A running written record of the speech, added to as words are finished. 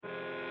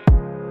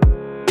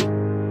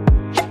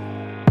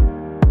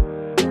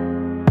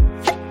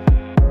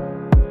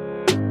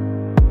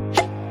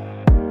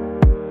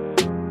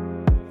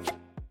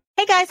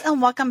guys,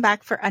 and welcome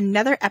back for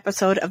another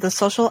episode of the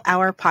Social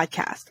Hour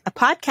Podcast, a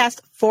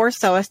podcast for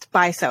sewists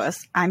by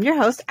sewists. I'm your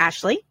host,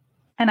 Ashley.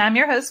 And I'm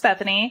your host,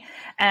 Bethany.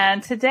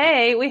 And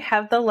today we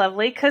have the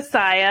lovely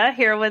Siah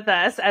here with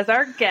us as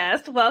our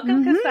guest.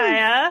 Welcome,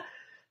 Siah.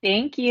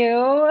 Thank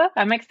you.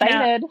 I'm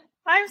excited. Now,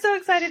 I'm so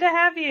excited to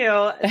have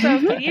you. So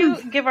can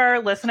you give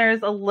our listeners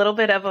a little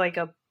bit of like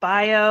a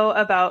bio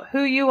about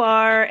who you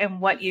are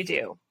and what you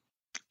do?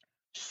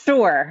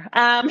 Sure.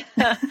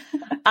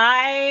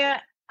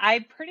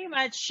 I pretty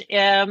much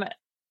am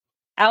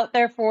out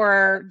there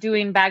for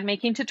doing bag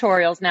making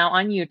tutorials now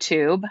on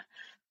YouTube.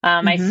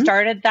 I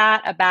started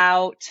that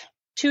about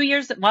 2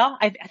 years. Well,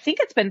 I think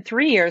it's been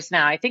 3 years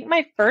now. I think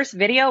my first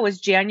video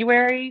was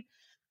January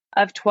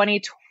of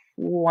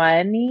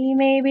 2020,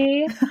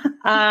 maybe. Is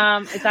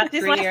that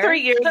These 3 last years?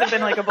 3 years have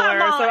been like a blur.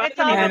 So I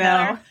don't even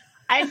know.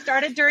 I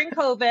started during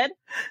COVID.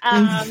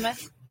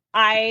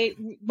 I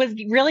was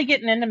really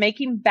getting into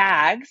making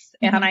bags,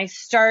 and I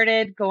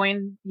started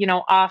going,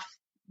 off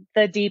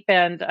the deep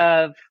end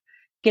of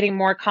getting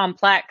more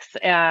complex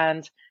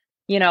and,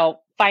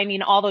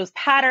 finding all those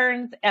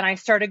patterns. And I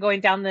started going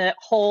down the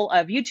hole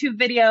of YouTube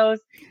videos.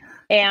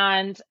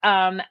 And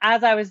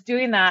as I was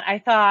doing that, I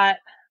thought,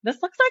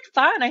 this looks like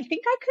fun. I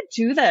think I could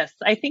do this.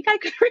 I think I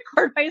could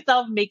record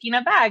myself making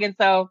a bag. And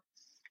so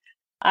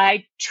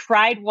I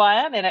tried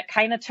one, and it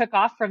kind of took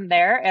off from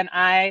there. And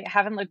I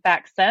haven't looked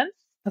back since.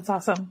 That's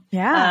awesome.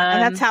 Yeah.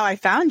 And that's how I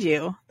found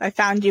you. I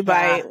found you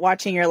by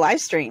watching your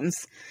live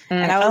streams.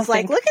 And I was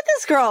like, look at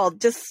this girl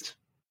just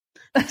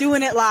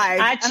doing it live.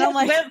 I just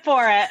went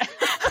for it.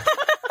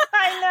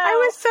 I know.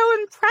 I was so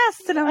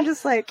impressed. And I'm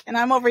just like, and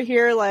I'm over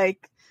here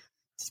like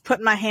just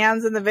putting my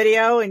hands in the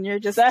video, and you're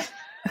just,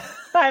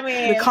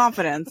 the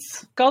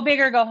confidence. Go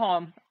big or go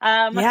home.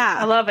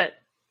 I love it.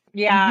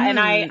 Yeah. And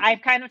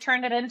I've kind of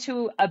turned it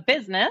into a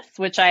business,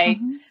 which I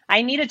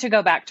needed to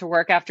go back to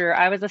work after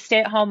I was a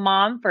stay-at-home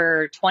mom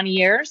for 20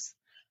 years.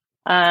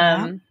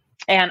 And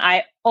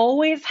I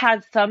always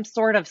had some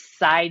sort of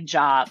side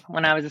job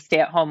when I was a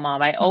stay-at-home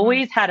mom. I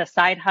always had a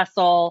side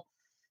hustle,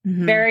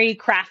 very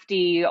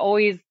crafty,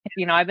 always,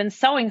 I've been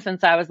sewing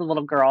since I was a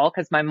little girl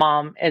because my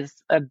mom is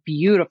a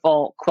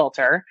beautiful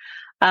quilter.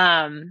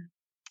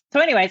 So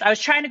anyways, I was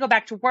trying to go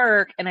back to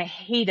work, and I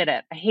hated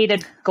it. I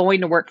hated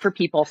going to work for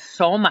people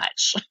so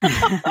much.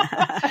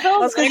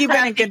 That's because you've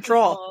been in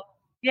control. People,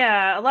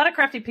 yeah. A lot of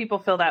crafty people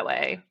feel that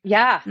way.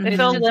 Yeah. They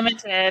feel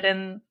limited,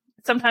 and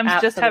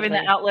sometimes just having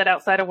the outlet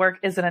outside of work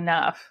isn't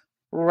enough.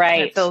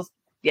 Right. It feels,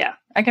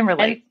 I can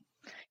relate.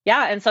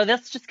 And so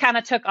this just kind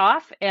of took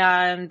off,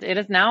 and it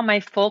is now my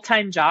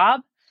full-time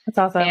job. That's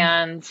awesome.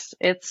 And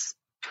it's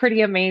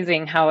pretty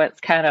amazing how it's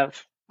kind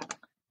of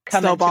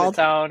come into its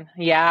own.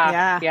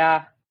 Yeah.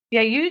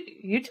 Yeah,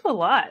 you do a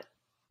lot.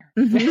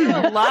 You do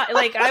a lot.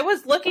 Like, I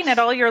was looking at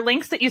all your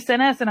links that you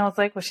sent us, and I was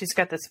like, well, she's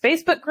got this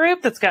Facebook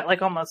group that's got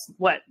like almost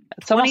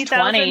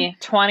 20,000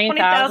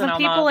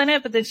 people in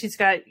it. But then she's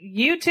got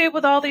YouTube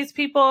with all these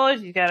people.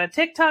 She's got a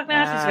TikTok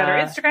now. She's got her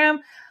Instagram.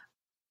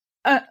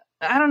 I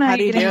don't know how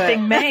you get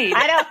anything made.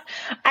 I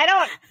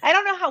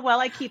don't know how well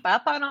I keep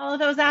up on all of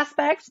those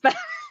aspects, but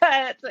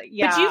But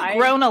you've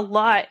grown a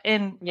lot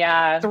in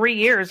 3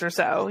 years or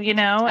so,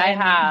 I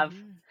have.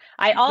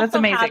 I also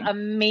have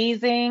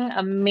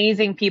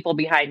amazing people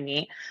behind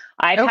me.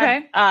 I've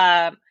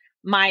had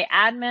my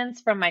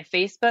admins from my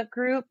Facebook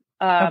group,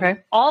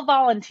 all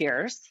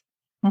volunteers.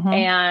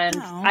 And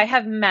I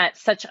have met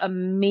such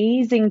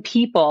amazing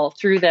people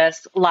through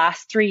this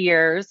last 3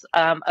 years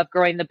of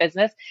growing the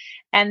business.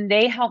 And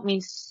they helped me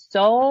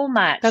so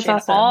much in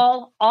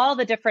all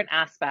the different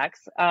aspects.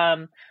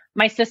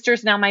 My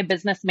sister's now my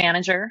business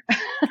manager.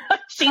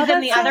 She's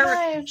in the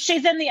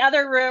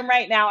other room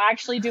right now,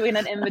 actually doing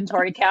an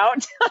inventory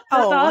count.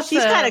 Well,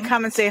 she's got to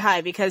come and say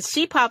hi because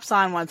she pops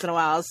on once in a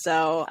while.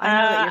 So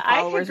I know that your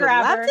followers would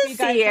love to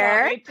see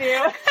her.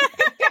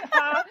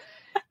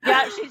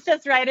 Yeah, she's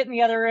just right in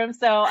the other room.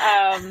 So,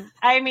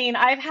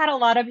 I've had a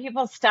lot of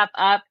people step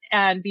up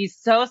and be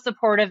so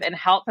supportive and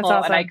helpful,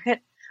 and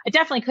I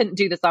definitely couldn't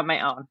do this on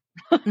my own.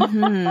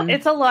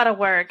 It's a lot of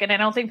work, and I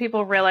don't think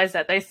people realize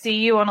that. They see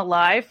you on a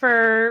live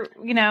for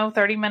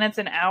 30 minutes,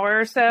 an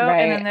hour or so,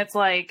 and then it's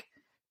like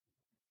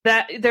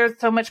that. There's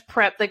so much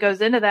prep that goes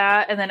into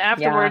that, and then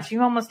afterwards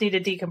you almost need to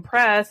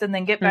decompress and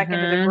then get back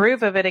into the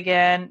groove of it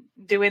again,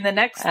 doing the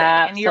next thing.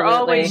 And you're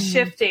always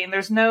shifting.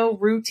 There's no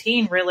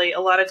routine really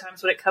a lot of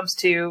times when it comes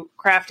to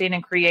crafting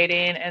and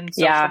creating and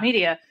social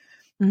media.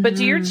 But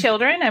do your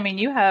children,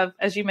 you have,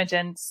 as you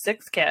mentioned,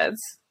 6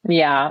 kids.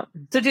 Yeah.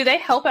 So do they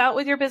help out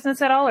with your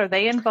business at all? Are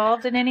they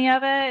involved in any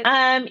of it?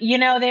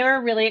 They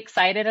were really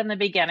excited in the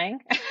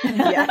beginning.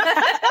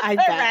 I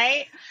bet.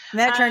 Right? And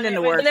that turned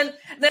into work. Then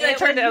it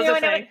turned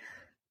into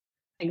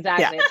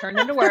Exactly. It turned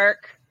into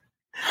work.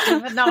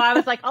 Even though I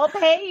was like, I'll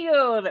pay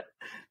you.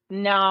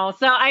 No.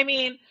 So,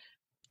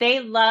 they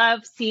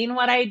love seeing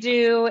what I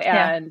do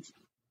and,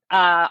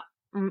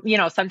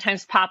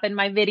 sometimes pop in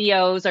my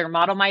videos or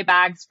model my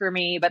bags for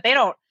me, but they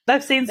don't.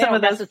 I've seen some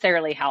of those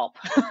necessarily help.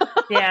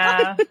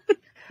 Yeah.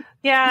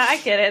 Yeah, I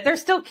get it. They're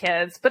still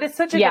kids, but it's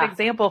such a good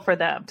example for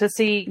them to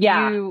see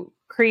you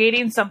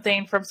creating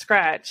something from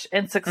scratch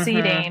and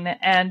succeeding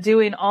and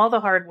doing all the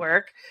hard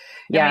work.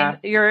 I mean,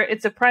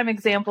 it's a prime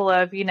example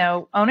of,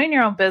 owning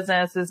your own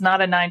business is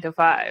not a 9 to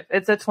 5.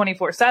 It's a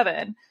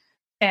 24/7.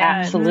 And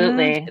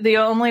absolutely. The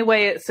only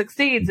way it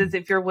succeeds is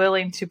if you're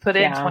willing to put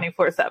in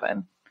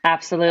 24/7.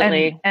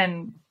 Absolutely.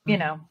 And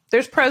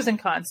there's pros and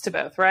cons to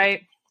both,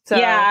 right? So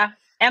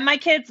and my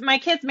kids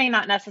may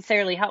not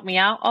necessarily help me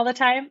out all the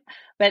time,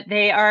 but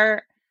they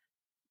are,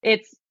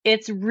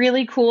 it's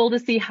really cool to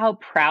see how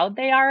proud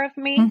they are of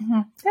me.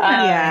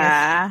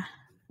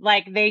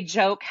 Like they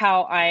joke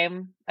how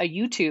I'm a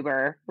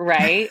YouTuber,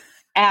 right?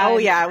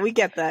 And we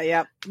get that.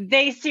 Yep.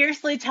 They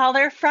seriously tell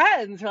their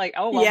friends. They're like,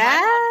 oh, well, my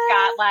mom's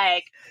got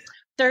like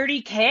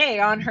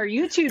 30K on her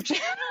YouTube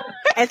channel.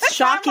 It's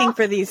shocking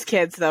for these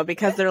kids though,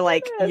 because they're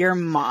like, your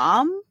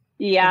mom?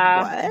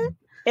 Yeah. What?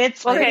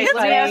 It's okay.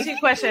 Let me ask you a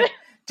question.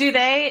 Do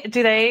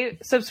they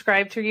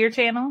subscribe to your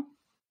channel?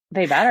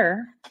 They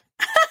better.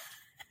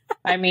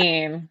 I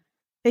mean,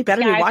 they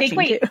better be watching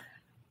too.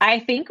 I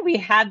think we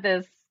had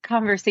this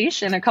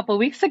conversation a couple of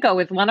weeks ago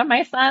with one of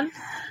my sons.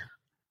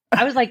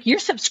 I was like, "You're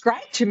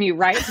subscribed to me,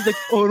 right?" He's like,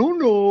 "I don't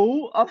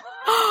know."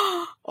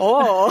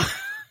 Oh,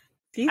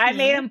 I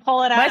made him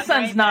pull it out. My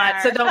son's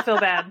not, so don't feel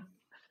bad.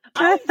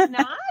 Oh, he's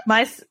not?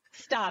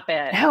 Stop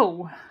it.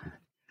 No.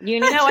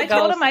 I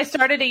told him I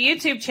started a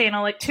YouTube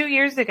channel like 2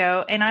 years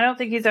ago, and I don't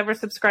think he's ever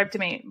subscribed to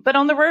me. But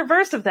on the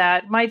reverse of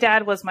that, my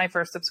dad was my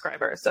first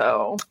subscriber,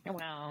 so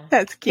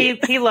that's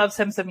cute. He loves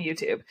him some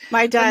YouTube.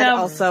 My dad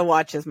also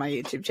watches my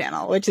YouTube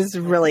channel, which is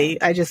really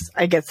I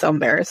get so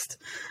embarrassed.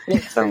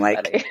 So I'm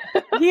like,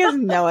 he has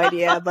no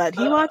idea, but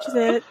he watches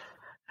it.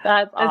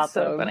 That's awesome. It's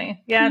so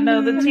funny. Yeah,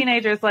 no, the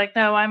teenager's like,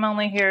 no, I'm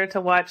only here to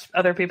watch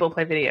other people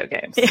play video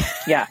games.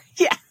 Yeah.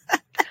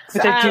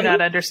 Which I do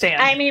not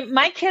understand. I mean,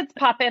 my kids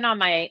pop in on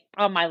my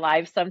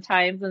live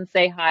sometimes and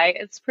say hi.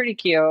 It's pretty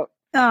cute.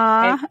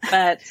 Aww.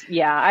 But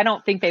yeah, I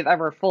don't think they've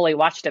ever fully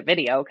watched a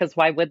video because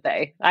why would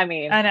they? I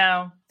mean, I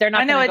know. They're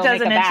not. I know it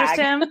doesn't interest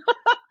him.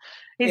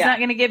 He's Yeah. not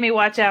going to give me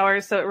watch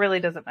hours, so it really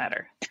doesn't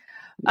matter.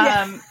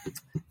 Yeah.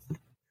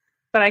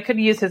 But I could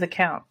use his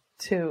account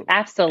to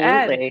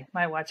absolutely add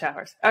my watch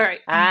hours. All right.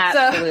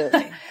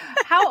 Absolutely. So,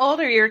 how old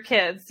are your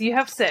kids? You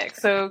have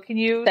 6. So can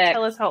you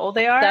tell us how old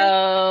they are?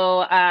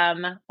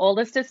 So,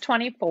 oldest is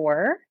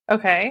 24.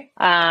 Okay.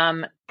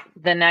 The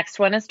next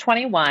one is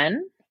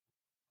 21.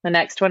 The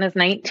next one is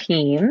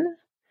 19,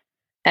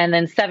 and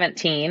then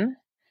 17.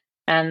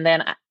 And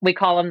then we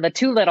call them the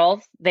two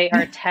littles. They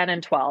are 10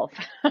 and 12.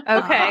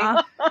 Okay.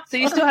 So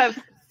you still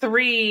have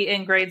 3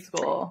 in grade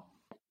school.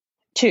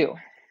 2.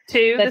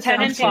 The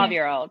 10 and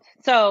 12-year-old.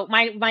 So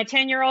my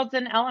 10-year-old's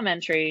in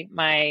elementary.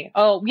 I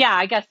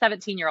guess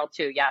 17-year-old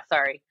too. Yeah,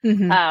 sorry.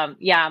 Mm-hmm.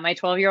 My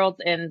 12-year-old's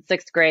in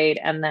 6th grade,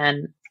 and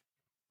then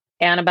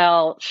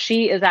Annabelle,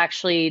 she is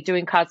actually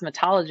doing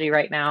cosmetology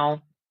right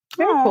now.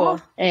 Very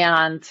cool.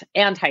 And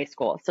high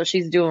school. So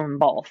she's doing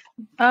both.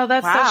 Oh,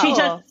 that's so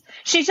cool.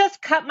 She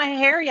just cut my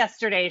hair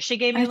yesterday. She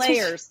gave me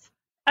layers.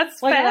 That's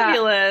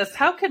fabulous.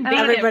 How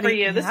convenient for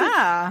you.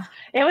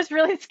 It was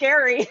really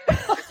scary.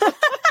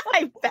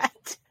 I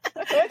bet.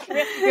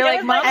 You're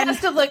like, Mom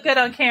has to look good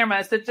on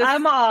camera. So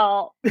I'm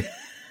all.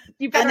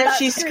 You better and if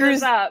she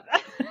screws up.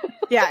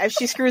 Yeah, if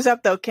she screws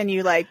up though, can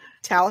you like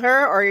tell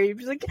her, or are you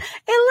just like, it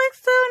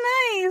looks so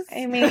nice?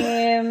 I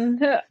mean,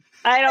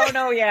 I don't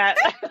know yet.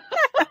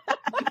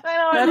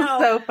 I don't know.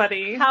 So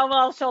funny. How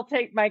well she'll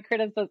take my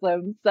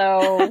criticism.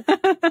 So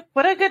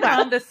what a good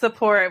mom to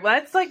support. Well,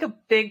 that's like a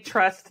big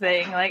trust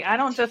thing. Like I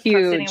don't just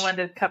trust anyone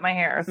to cut my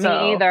hair. So.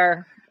 Me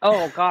either.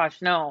 Oh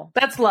gosh, no.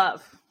 That's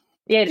love.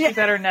 Yeah, she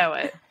better know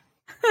it.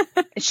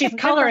 She's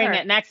coloring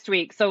it next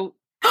week, so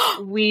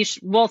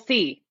we'll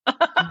see.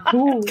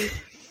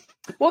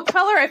 Well,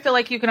 color I feel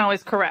like you can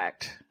always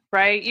correct,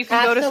 right? You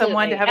can go to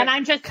someone to have and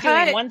I'm just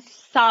doing one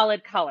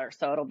solid color,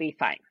 so it'll be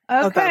fine.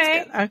 Okay. Oh,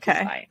 that's good.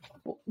 Okay.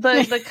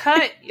 The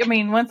cut, I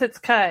mean, once it's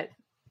cut,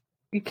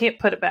 you can't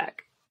put it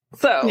back.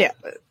 So yeah.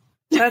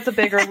 That's a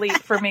bigger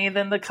leap for me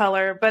than the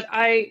color. But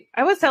I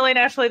was telling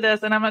Ashley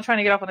this, and I'm not trying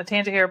to get off on a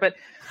tangent here, but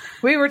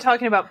we were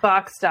talking about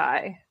box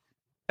dye.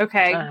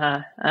 Okay.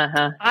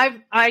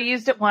 I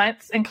used it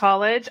once in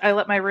college. I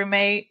let my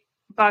roommate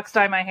box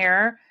dye my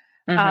hair.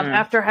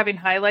 After having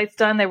highlights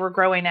done, they were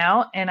growing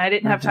out, and I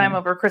didn't have time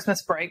over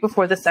Christmas break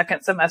before the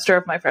second semester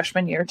of my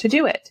freshman year to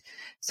do it.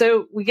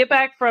 So we get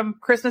back from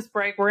Christmas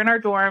break, we're in our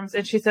dorms,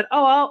 and she said,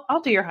 "Oh,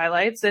 I'll do your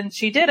highlights." And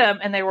she did them,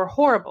 and they were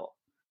horrible.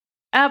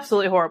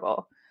 Absolutely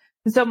horrible.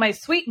 And so my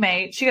sweet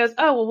mate, she goes,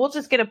 "Oh, well, we'll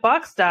just get a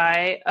box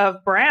dye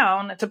of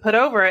brown to put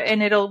over it,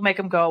 and it'll make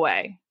them go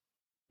away."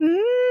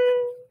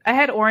 I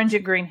had orange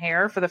and green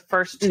hair for the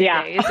first 2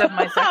 days of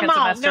my second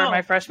semester of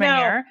my freshman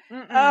year.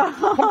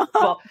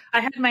 I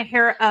had my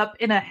hair up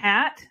in a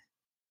hat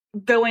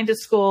going to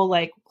school,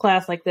 like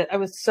class like that. I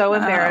was so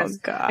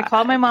embarrassed. I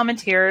called my mom in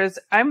tears.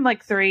 I'm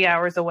like 3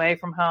 hours away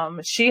from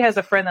home. She has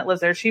a friend that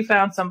lives there. She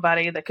found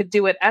somebody that could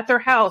do it at their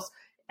house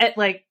at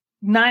like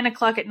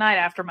 9:00 at night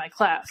after my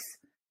class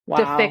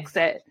to fix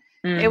it.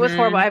 It was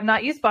horrible. I have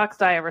not used box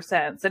dye ever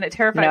since, and it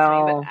terrifies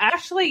me. But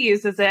Ashley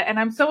uses it, and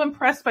I'm so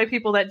impressed by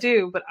people that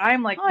do. But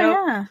I'm like,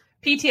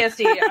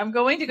 PTSD. I'm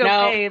going to go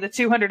pay the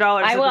 $200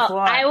 at the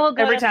salon. I will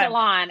go to the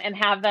salon and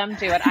have them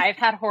do it. I've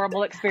had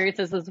horrible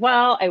experiences as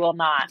well. I will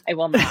not.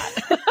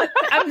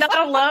 I'm not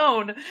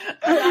alone.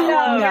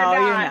 No,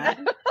 you're not.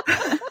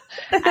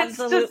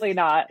 Absolutely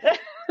not.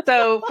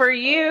 So for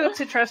you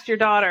to trust your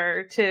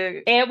daughter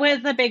to... It was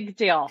a big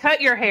deal. Cut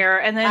your hair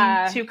and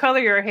then to color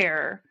your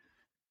hair.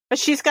 But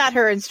she's got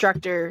her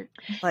instructor.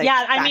 Like,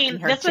 yeah, I mean,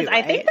 this was,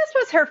 right? I think this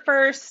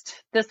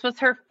was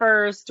her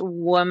first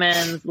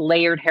woman's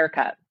layered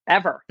haircut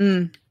ever.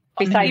 Besides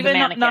the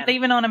mannequin. Not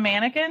even on a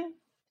mannequin?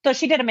 So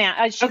she did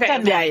a she's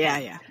done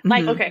yeah.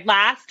 Like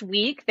last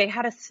week they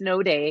had a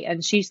snow day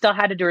and she still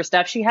had to do her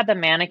stuff. She had the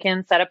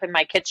mannequin set up in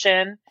my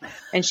kitchen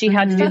and she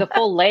had to do the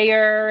full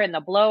layer and the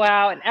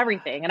blowout and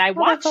everything. And I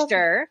watched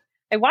her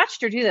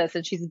do this,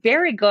 and she's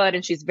very good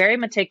and she's very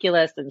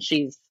meticulous and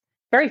she's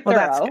very thorough.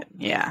 Well, that's good.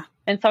 Yeah.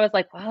 And so I was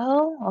like,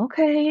 well,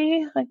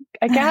 okay,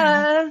 I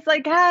guess. So,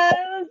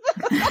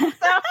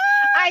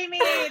 I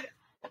mean,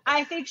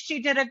 I think she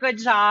did a good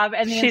job,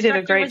 and the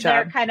instructor was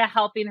there kind of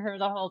helping her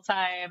the whole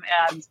time.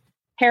 And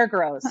hair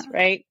grows,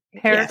 right?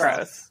 Hair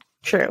grows.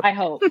 True. I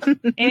hope.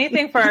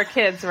 Anything for our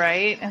kids,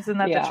 right? Isn't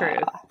that the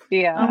truth?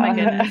 Yeah. Oh my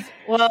goodness.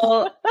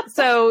 Well,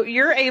 so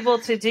you're able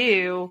to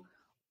do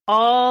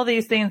all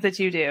these things that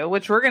you do,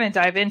 which we're going to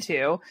dive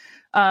into.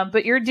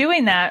 But you're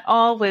doing that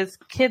all with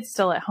kids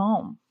still at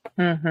home,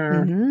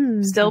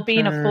 still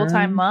being a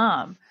full-time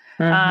mom.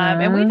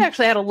 And we've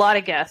actually had a lot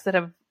of guests that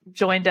have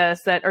joined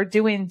us that are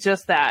doing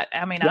just that.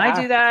 I mean, I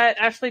do that.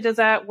 Ashley does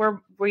that.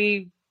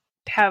 We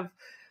have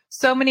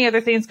so many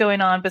other things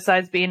going on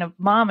besides being a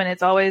mom, and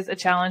it's always a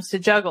challenge to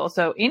juggle.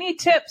 So any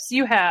tips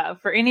you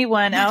have for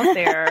anyone out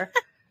there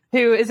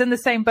who is in the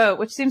same boat,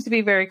 which seems to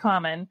be very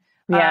common,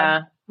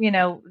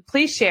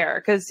 please share,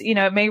 because,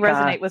 it may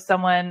resonate with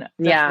someone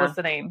that's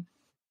listening.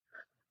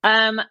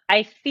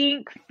 I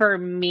think for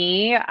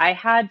me,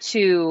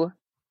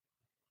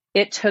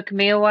 it took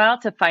me a while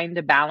to find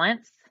a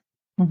balance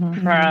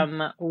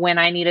from when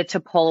I needed to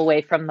pull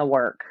away from the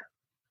work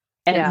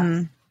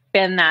and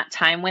spend that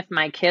time with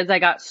my kids. I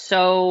got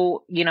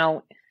so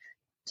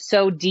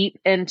deep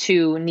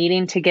into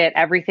needing to get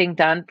everything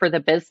done for the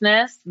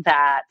business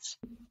that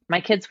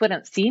my kids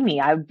wouldn't see me.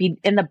 I would be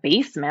in the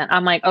basement.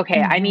 I'm like,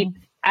 okay,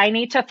 I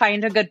need to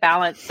find a good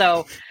balance.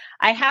 So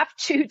I have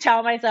to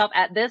tell myself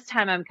at this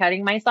time, I'm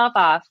cutting myself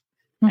off.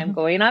 I'm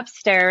going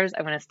upstairs.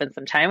 I'm going to spend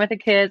some time with the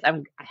kids.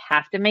 I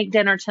have to make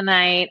dinner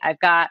tonight.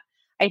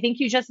 I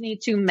think you just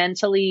need to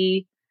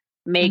mentally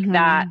make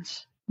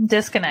that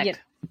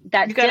disconnect.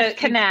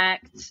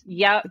 Disconnect.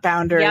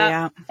 Boundary. Yep.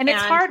 Yeah. And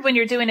it's hard when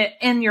you're doing it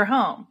in your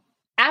home.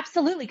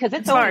 Absolutely. Because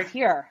it's always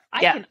here.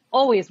 I can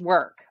always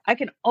work. I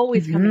can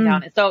always come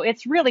down. So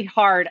it's really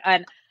hard.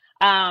 And,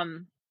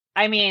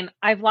 I mean,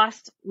 I've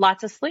lost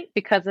lots of sleep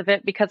because of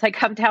it, because I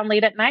come down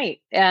late at night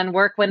and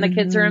work when the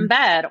kids are in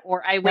bed,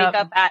 or I wake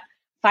up at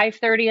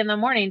 5:30 in the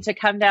morning to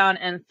come down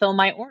and fill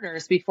my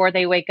orders before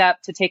they wake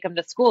up to take them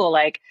to school.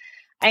 I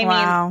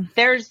mean,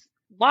 there's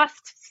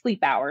lost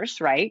sleep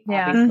hours, right?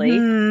 Yeah.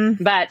 Obviously,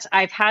 but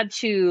I've had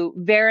to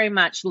very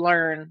much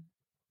learn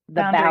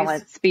the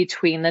balance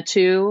between the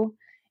two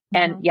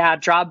and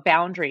draw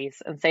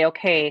boundaries and say,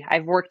 okay,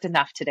 I've worked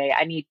enough today.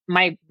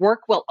 My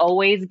work will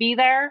always be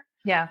there.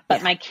 Yeah.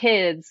 But my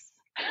kids,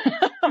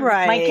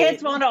 my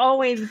kids won't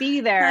always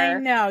be there. I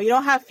know. You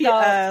don't have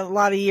a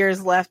lot of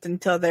years left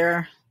until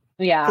they're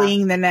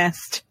fleeing the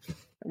nest.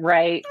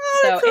 Right.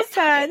 Oh, so it's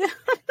sad.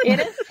 It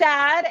is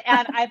sad.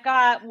 And I've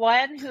got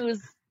one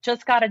who's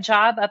just got a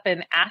job up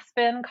in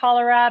Aspen,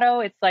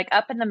 Colorado. It's like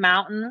up in the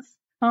mountains.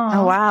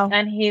 Oh, wow.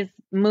 And he's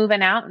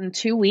moving out in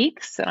 2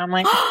 weeks. And I'm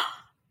like,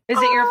 is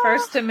it your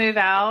first to move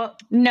out?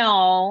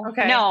 No.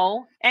 Okay.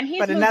 No. And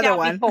he's moved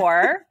out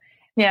before.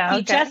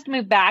 He just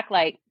moved back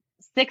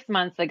 6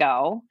 months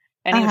ago,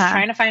 and he was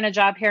trying to find a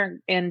job here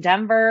in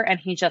Denver, and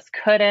he just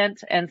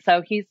couldn't. And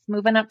so he's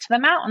moving up to the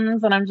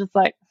mountains, and I'm just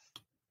like,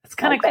 it's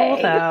kind of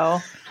cool though.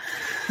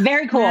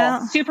 Very cool.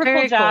 Yeah, super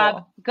cool job.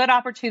 Cool. Good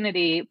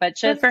opportunity, but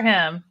just good for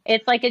him.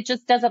 It's it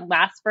just doesn't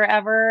last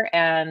forever.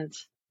 And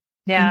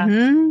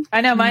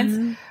I know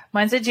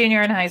mine's a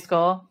junior in high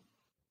school.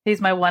 He's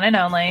my one and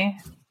only.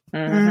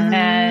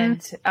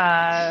 And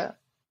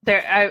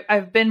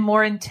I've been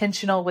more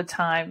intentional with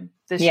time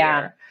this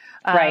year.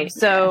 Right.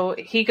 So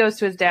he goes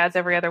to his dad's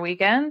every other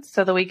weekend.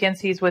 So the weekends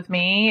he's with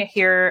me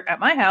here at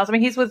my house. I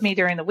mean, he's with me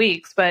during the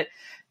weeks, but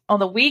on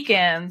the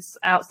weekends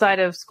outside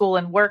of school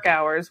and work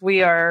hours, we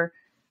have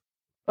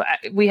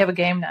a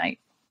game night.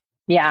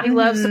 Yeah. He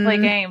loves to play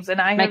games, and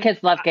my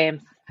kids love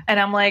games. And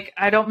I'm like,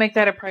 I don't make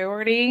that a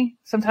priority.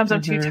 Sometimes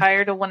I'm too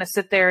tired to want to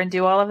sit there and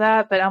do all of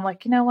that, but I'm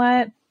like, you know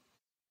what?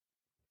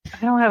 I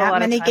don't have a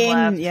lot of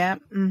time left. Yeah.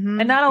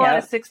 And not a lot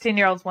of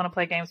 16-year-olds want to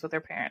play games with their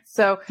parents.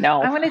 So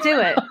I'm going to do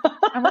it.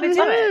 I'm going to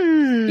do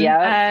it.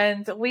 Yeah.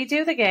 And we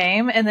do the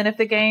game. And then if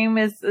the game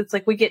it's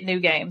like we get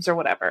new games or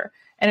whatever.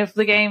 And if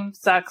the game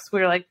sucks,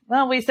 we're like,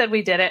 well, we said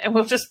we did it, and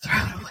we'll just throw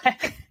it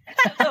away.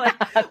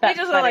 We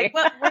just were like,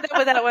 well, we're done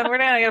with that one. We're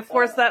not going to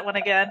force that one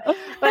again.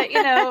 But,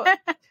 you know,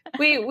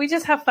 we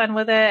just have fun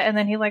with it. And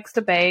then he likes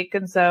to bake.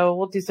 And so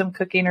we'll do some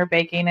cooking or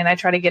baking. And I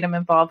try to get him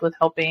involved with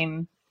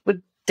helping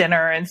with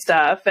dinner and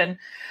stuff. And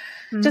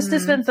just to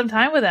spend some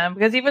time with him.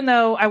 Because even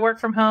though I work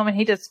from home and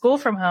he does school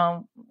from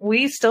home,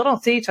 we still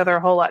don't see each other a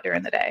whole lot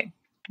during the day.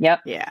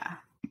 Yep. Yeah.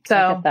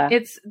 So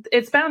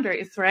it's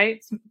boundaries, right?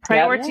 It's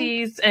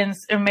priorities and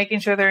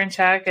making sure they're in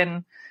check,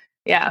 and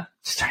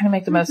just trying to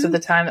make the most of the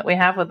time that we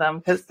have with them,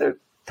 because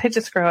they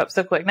just grow up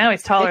so quick. Now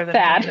he's taller than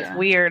me. It's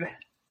weird.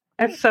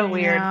 It's so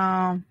weird.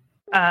 I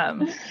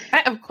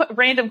have a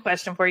random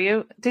question for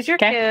you. Did your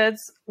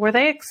kids, were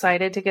they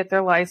excited to get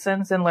their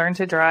license and learn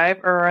to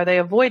drive, or are they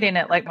avoiding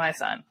it like my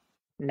son?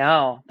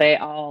 No, they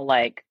all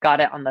got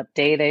it on the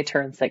day they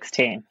turned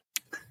 16.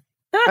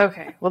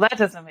 Okay. Well, that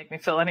doesn't make me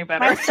feel any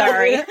better. I'm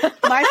sorry.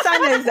 My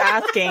son is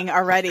asking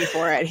already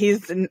for it.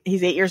 He's 8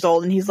 years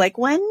old and he's like,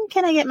 when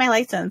can I get my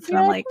license? And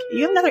I'm like,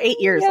 you have another 8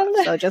 years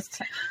left, so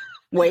just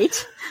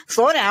wait,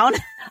 slow down.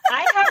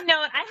 I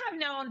have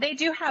known they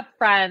do have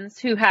friends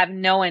who have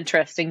no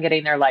interest in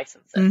getting their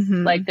licenses.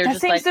 Mm-hmm. Like they're that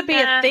just seems to be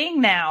a thing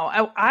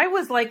now. I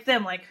was like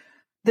them, like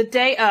the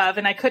day of,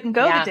 and I couldn't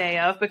go the day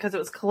of because it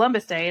was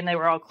Columbus Day and they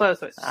were all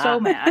closed. So I was so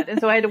mad.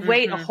 And so I had to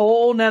wait a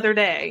whole nother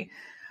day.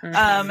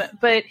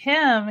 But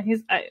him,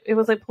 it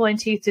was like pulling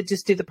teeth to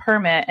just do the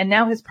permit, and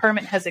now his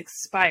permit has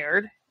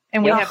expired,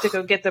 and we have to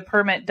go get the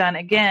permit done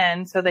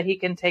again so that he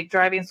can take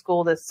driving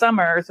school this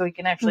summer, so he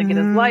can actually get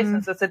his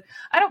license. I said,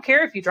 I don't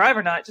care if you drive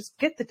or not, just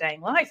get the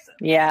dang license.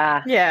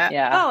 Yeah.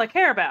 That's all I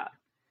care about.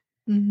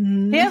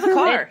 He has a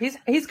car.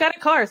 He's got a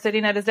car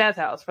sitting at his dad's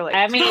house for 2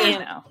 years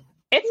now.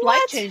 It's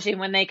life changing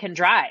when they can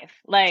drive.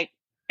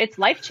 It's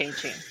life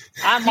changing.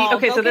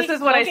 Okay, so this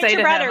is what I say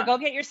to brother, him. Go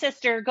get your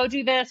sister. Go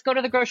do this. Go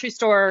to the grocery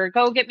store.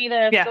 Go get me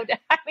this. Yeah.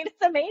 It's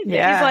amazing.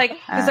 Yeah.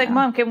 He's like,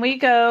 Mom, can we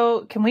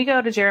go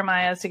to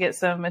Jeremiah's to get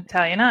some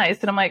Italian ice?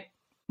 And I'm like,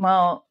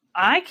 well,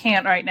 I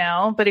can't right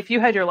now, but if you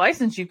had your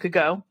license, you could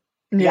go.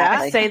 Yeah.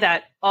 I say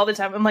that all the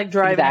time. I'm like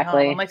driving home.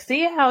 I'm like,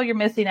 see how you're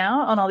missing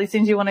out on all these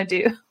things you want to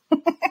do.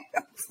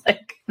 It's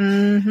like,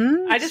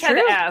 I just had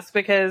to ask,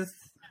 because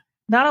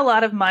not a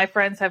lot of my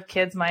friends have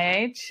kids my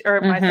age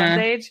or my son's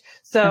age.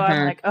 So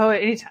I'm like,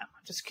 anytime.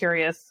 I'm just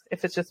curious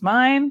if it's just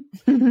mine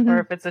or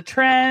if it's a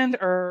trend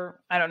or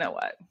I don't know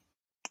what.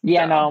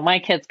 Yeah, no, my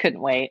kids couldn't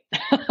wait.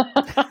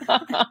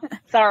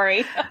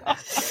 Sorry.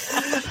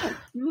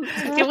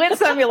 You win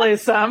some, you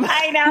lose some.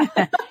 I know.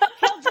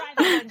 He'll drive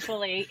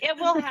eventually. It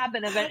will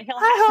happen eventually. He'll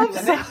have to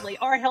eventually.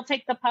 Or he'll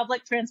take the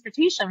public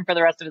transportation for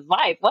the rest of his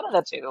life. One of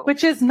the two.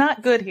 Which is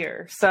not good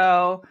here.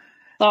 So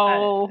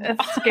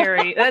it's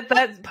scary.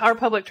 That's our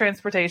public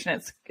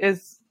transportation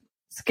is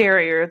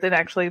scarier than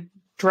actually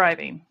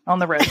driving on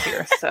the road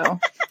here. So,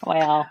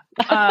 well,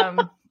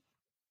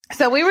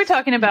 so we were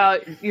talking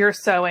about your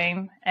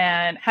sewing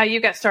and how you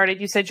got started.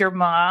 You said your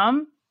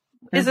mom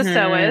is a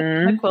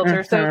sewist, a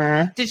quilter.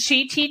 So did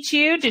she teach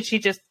you? Did she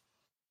just,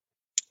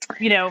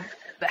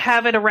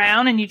 have it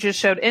around and you just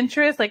showed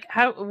interest? Like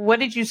what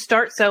did you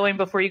start sewing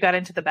before you got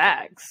into the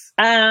bags?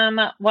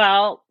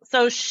 Well,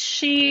 so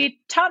she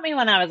taught me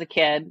when I was a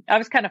kid. I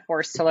was kind of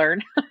forced to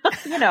learn,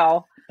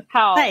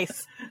 how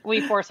nice.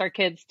 We force our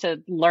kids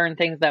to learn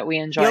things that we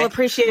enjoy. You'll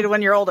appreciate it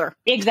when you're older.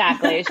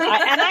 Exactly. And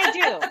I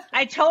do.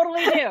 I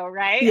totally do.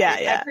 Right. Yeah.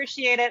 I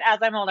appreciate it as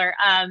I'm older.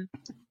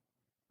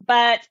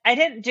 But I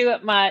didn't do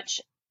it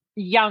much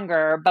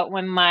younger, but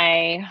when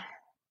my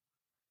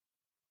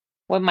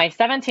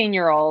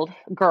 17-year-old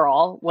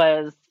girl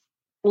was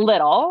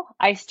little,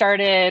 I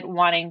started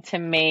wanting to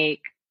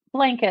make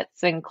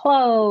blankets and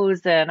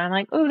clothes, and I'm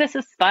like, oh, this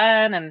is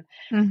fun. And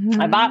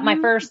I bought my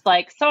first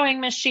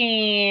sewing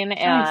machine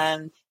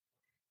and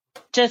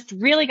just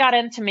really got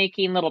into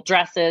making little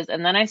dresses.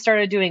 And then I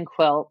started doing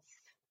quilts.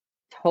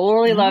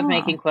 Totally love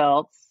making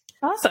quilts.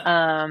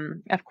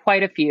 Awesome. I have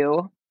quite a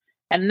few.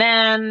 And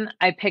then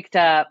I picked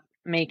up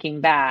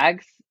making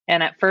bags.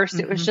 And at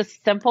first it was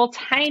just simple,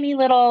 tiny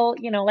little,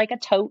 like a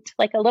tote,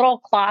 like a little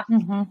cloth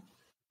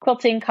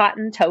quilting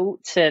cotton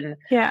tote. And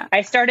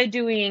I started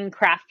doing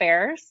craft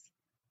fairs.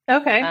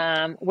 Okay.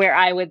 Where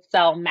I would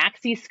sell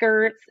maxi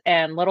skirts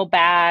and little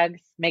bags,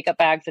 makeup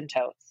bags and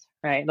totes.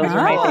 Right. Those are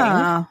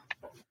my things.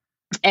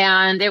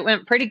 And it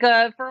went pretty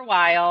good for a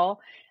while.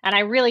 And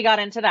I really got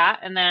into that.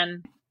 And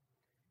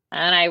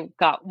I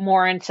got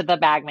more into the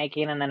bag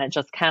making, and then it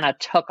just kind of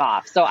took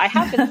off. So I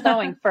have been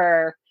sewing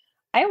for,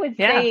 I would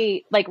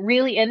say,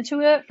 really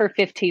into it for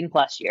 15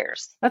 plus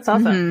years. That's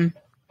awesome.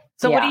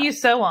 So what do you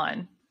sew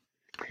on?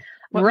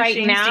 What right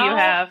machines now, do you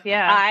have?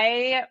 Yeah.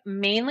 I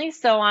mainly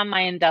sew on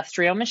my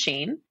industrial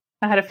machine.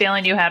 I had a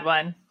feeling you had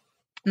one.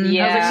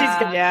 Yeah. I was like, she's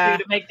going to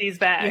do to make these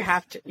bags. You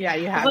have to. Yeah,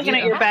 you have I was looking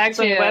at your bags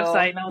on your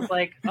website, and I was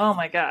like, oh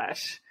my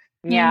gosh.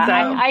 Yeah. So,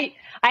 I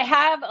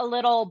have a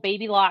little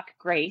Baby Lock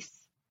Grace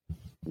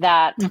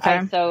that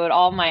I sewed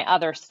all my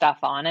other stuff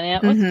on,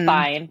 and it was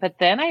fine. But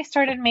then I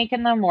started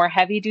making the more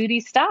heavy duty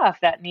stuff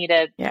that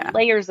needed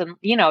layers, and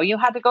you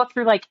had to go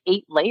through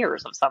 8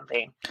 layers of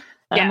something.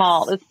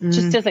 It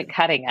just isn't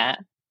cutting it.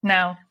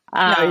 No,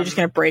 you're just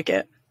gonna break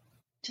it.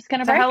 just going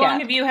to break it. How long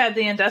have you had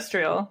the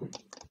industrial?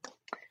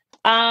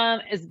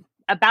 Is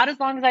about as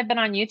long as I've been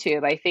on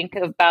YouTube. I think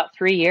about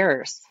 3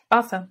 years.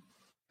 Awesome.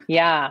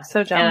 Yeah.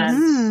 So jealous.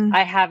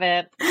 I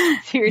haven't,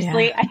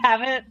 seriously, I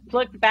haven't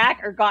looked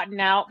back or gotten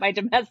out my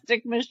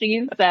domestic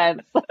machine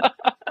since.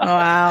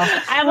 Wow.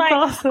 I'm like,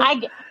 awesome.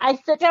 I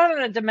sit down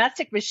on a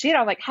domestic machine.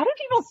 I'm like, how do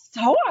people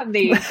sew on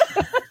these? This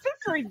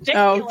is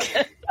ridiculous.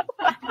 Okay.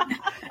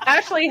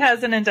 Ashley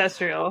has an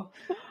industrial.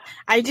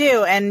 I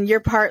do, and you're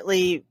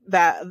partly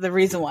the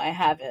reason why I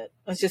have it.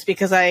 It's just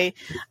because I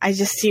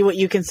just see what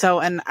you can sew,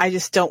 and I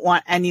just don't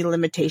want any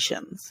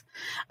limitations.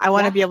 I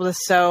want to be able to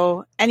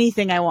sew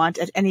anything I want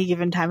at any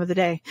given time of the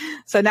day.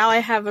 So now I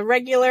have a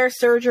regular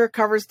serger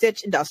cover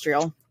stitch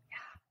industrial.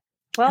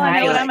 Well,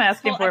 I know what I'm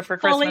asking for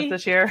Christmas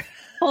this year.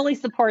 Fully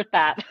support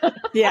that.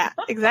 Yeah,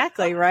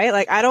 exactly. Right.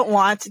 Like, I don't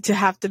want to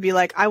have to be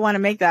like, I want to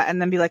make that,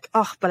 and then be like,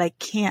 oh, but I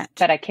can't.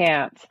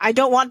 I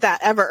don't want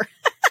that ever.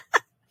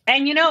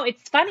 And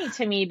it's funny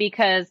to me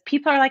because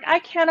people are like, I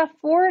can't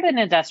afford an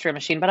industrial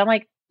machine. But I'm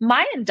like,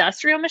 my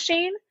industrial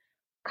machine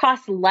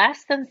costs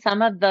less than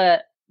some of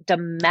the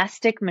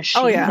domestic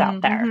machines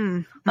out there.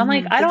 Mm-hmm. I'm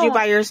like, Did you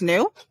buy yours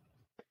new?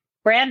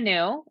 Brand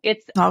new.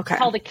 It's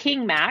called a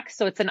King Max.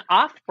 So it's an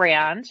off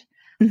brand.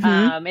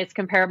 Mm-hmm. It's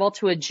comparable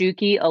to a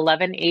Juki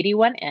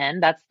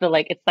 1181N. That's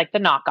it's like the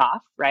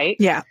knockoff, right?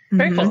 Yeah.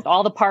 Mm-hmm. Just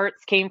all the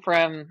parts came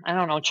from, I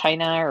don't know,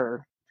 China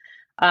or,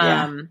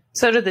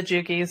 so did the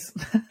Jukis.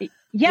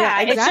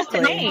 Yeah, exactly. It's just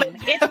the name.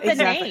 It's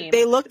the name.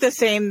 They look the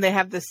same. They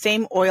have the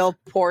same oil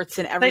ports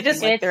and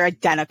everything. They're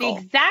identical.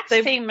 The exact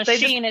same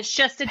machine. It's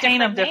just a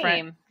different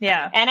name.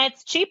 Yeah. And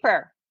it's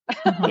cheaper.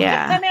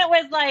 Yeah. And it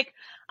was like,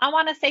 I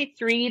want to say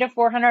 $300 to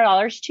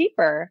 $400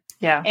 cheaper.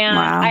 Yeah. And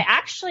I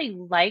actually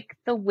like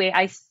the way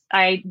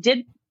I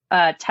did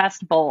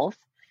test both.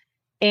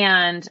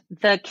 And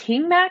the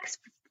King Max,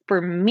 for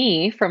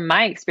me, from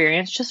my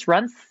experience, just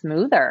runs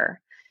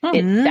smoother.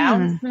 It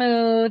sounds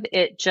smooth.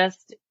 It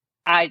just,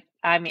 I've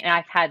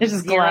had it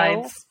just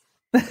glides.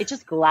 It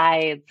just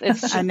glides.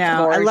 It's just I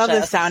know. gorgeous. I love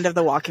the sound of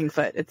the walking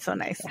foot. It's so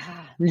nice.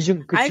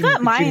 I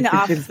got mine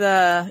off of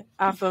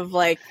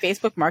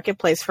Facebook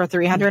Marketplace for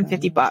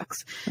 $350,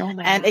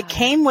 and it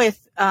came with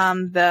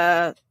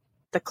the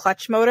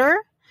clutch motor,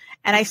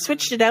 and I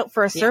switched it out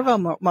for a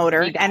servo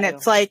motor, and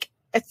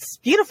it's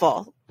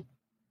beautiful.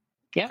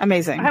 Yeah,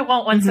 amazing. I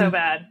want one so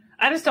bad.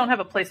 I just don't have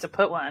a place to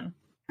put one.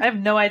 I have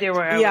no idea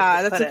where I would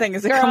that's the thing.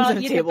 Is it comes on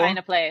a table? Can find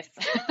a place.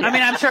 I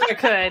mean, I'm sure I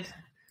could,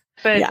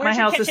 but my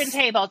house kitchen is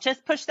table.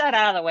 Just push that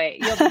out of the way.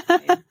 You'll be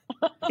fine.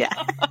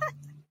 Yeah,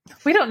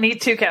 we don't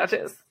need 2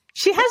 couches.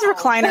 She has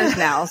recliners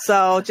now,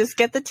 so just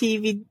get the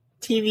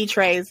TV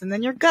trays, and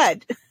then you're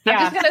good. Yeah.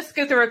 I'm just gonna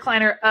scoot the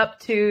recliner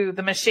up to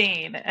the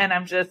machine, and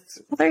I'm just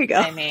there. You go.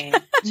 I mean,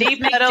 knee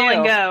pedal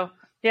and go.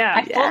 Yeah,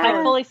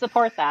 I fully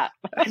support that.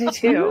 I do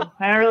too.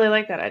 I really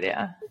like that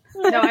idea.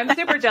 No, I'm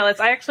super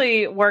jealous. I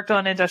actually worked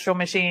on industrial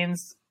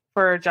machines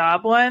for a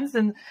job once,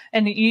 and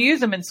you use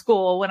them in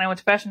school when I went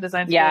to fashion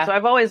design school. Yeah. So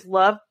I've always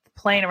loved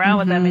playing around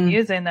with them and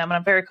using them, and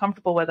I'm very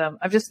comfortable with them.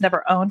 I've just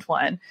never owned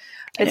one.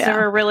 It's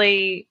never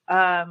really.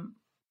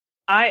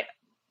 I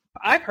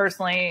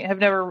personally have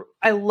never.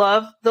 I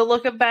love the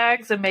look of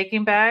bags and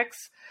making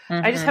bags.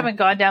 I just haven't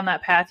gone down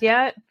that path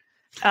yet.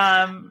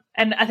 And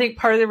I think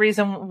part of the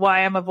reason why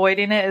I'm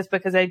avoiding it is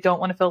because I don't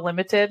want to feel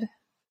limited.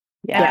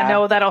 Yeah. And I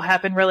know that'll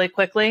happen really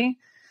quickly.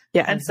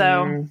 Yeah. And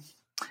so,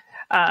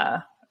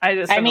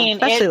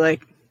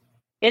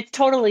 it's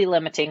totally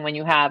limiting when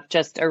you have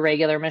just a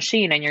regular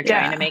machine and you're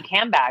trying to make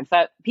handbags.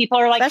 That people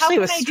are like, especially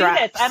how can I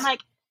do this? I'm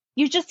like,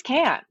 you just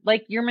can't.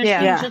 Like, your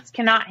machine just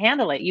cannot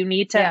handle it. You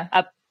need to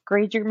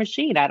upgrade your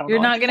machine. I don't know.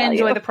 You're not going to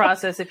enjoy the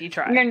process if you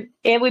try.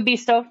 It would be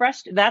so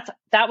frustrating.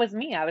 That was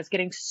me. I was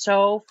getting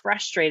so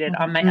frustrated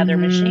on my other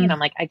machine. I'm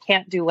like, I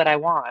can't do what I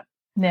want.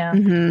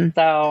 Yeah.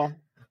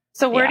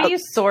 So where do you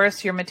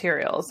source your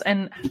materials?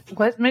 And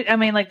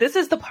this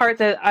is the part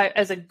that I,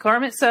 as a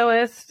garment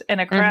sewist and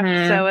a craft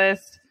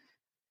sewist,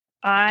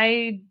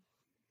 I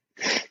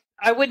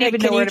wouldn't even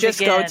know where to begin. Can you just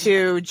go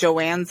to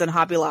Joann's and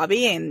Hobby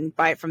Lobby and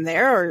buy it from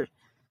there? Or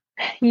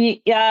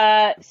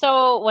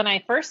so when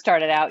I first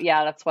started out,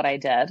 that's what I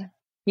did.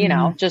 You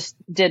know, just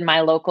did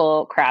my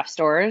local craft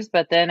stores.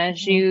 But then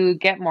as you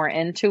get more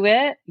into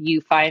it,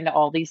 you find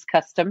all these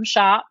custom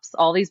shops,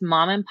 all these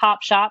mom and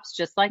pop shops,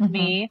 just like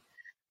me,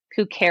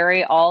 who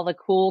carry all the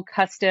cool,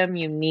 custom,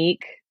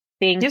 unique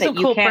things that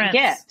you can't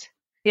get.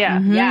 Yeah.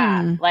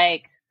 Yeah.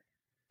 Like,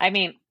 I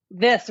mean,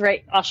 this,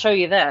 right? I'll show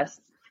you this.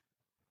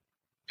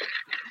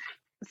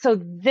 So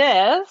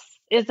this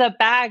is a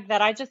bag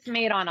that I just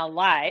made on a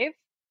live.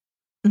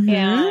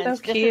 And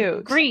so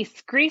cute.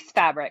 Grease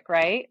fabric,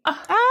 right?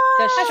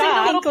 The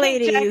shop,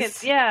 ladies.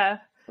 Jackets. Yeah.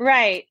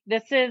 Right.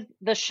 This is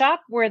the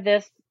shop where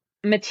this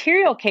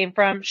material came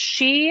from.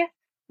 She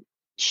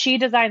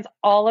designs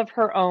all of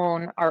her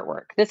own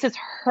artwork. This is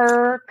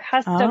her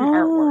custom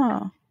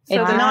artwork. So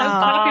there's no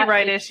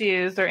copyright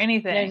issues or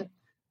anything.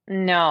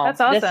 No.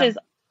 That's awesome. This is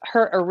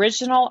her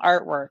original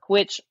artwork,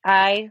 which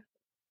I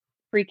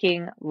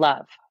freaking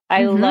love.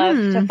 I love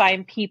to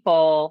find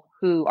people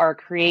who are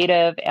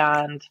creative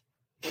and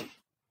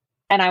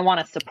I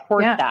want to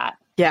support that.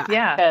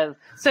 Yeah.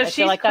 So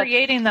she's like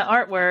creating the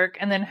artwork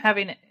and then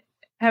having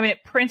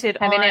it printed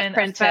on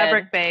a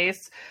fabric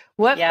base.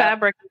 What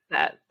fabric is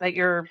that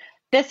you're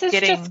This is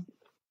just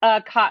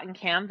a cotton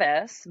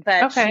canvas,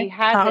 but she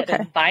has it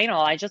in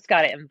vinyl. I just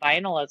got it in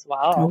vinyl as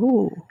well.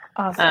 Ooh,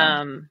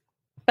 awesome.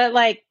 But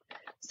like,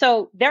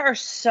 so there are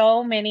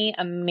so many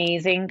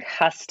amazing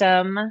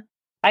custom.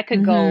 I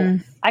could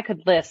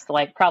list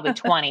like probably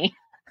 20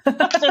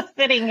 just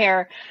sitting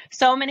here.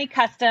 So many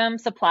custom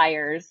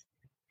suppliers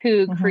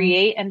who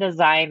create and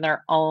design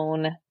their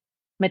own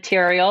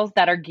materials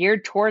that are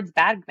geared towards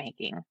bag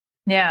making.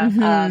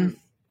 Yeah.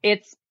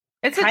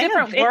 It's a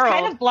different world. It's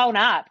kind of blown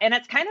up, and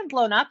it's kind of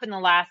blown up in the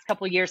last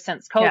couple of years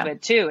since COVID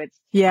too.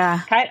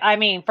 I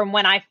mean, from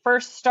when I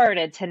first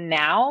started to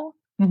now,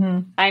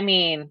 I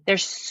mean,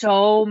 there's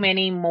so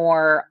many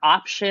more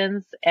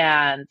options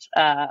and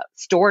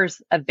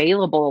stores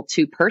available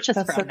to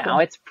purchase from now.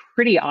 It's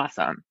pretty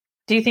awesome.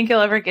 Do you think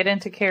you'll ever get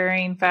into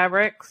carrying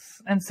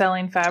fabrics and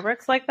selling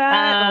fabrics like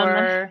that?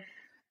 Or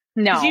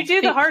no, 'cause you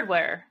do the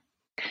hardware.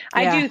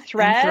 I do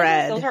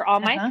thread. Those are all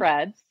my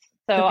threads.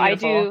 So I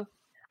do.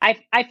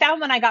 I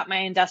found when I got my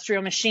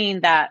industrial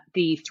machine that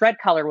the thread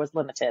color was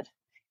limited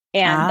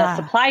and the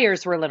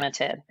suppliers were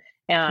limited.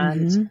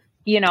 And,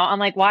 you know, I'm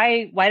like,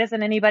 why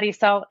doesn't anybody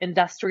sell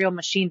industrial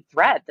machine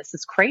thread? This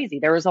is crazy.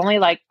 There was only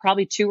like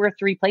probably 2 or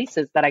 3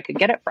 places that I could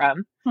get it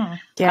from.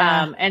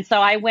 And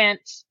so I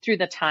went through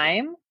the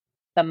time,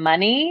 the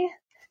money,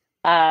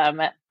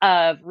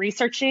 of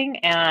researching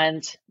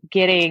and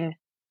getting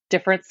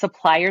different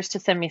suppliers to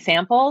send me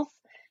samples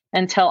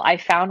until I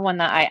found one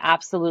that I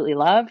absolutely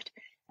loved.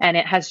 And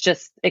it has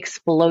just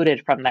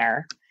exploded from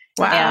there.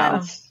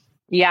 Wow. And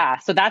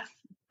so that's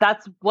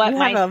what you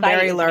my have a site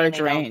very is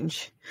large mainly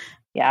range.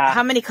 Yeah.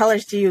 How many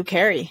colors do you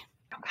carry?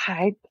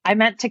 I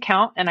meant to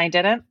count and I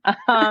didn't.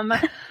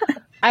 I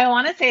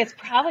want to say it's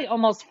probably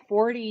almost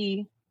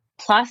 40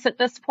 plus at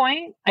this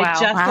point. Wow. I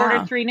just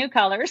ordered 3 new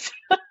colors.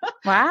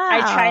 Wow.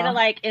 I try to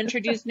like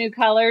introduce new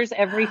colors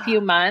every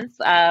few months.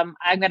 I'm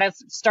going to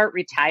start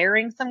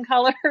retiring some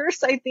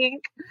colors, I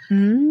think.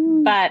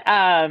 But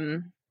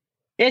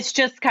it's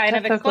just kind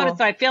of exploded. Cool.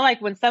 So I feel like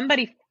when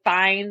somebody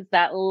finds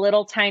that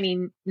little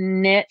tiny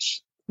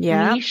niche,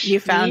 you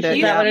found it.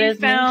 You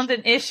found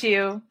an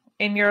issue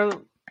in your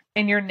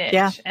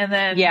niche, and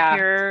then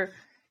here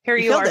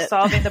you are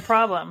solving the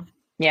problem.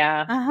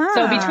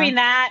 So between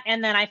that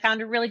and then I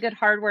found a really good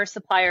hardware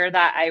supplier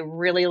that I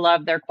really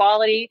love their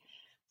quality.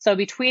 So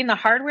between the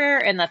hardware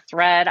and the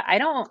thread, I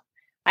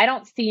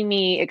don't see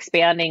me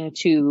expanding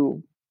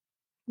to,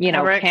 you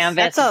know,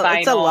 canvas, vinyl.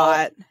 It's a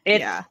lot.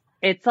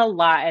 It's a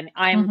lot. And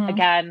I'm,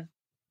 again,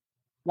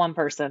 one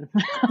person.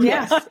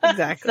 Yes,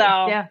 exactly.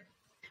 So,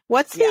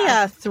 what's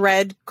the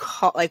thread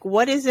called? Like,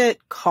 what is it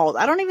called?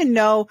 I don't even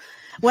know.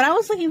 When I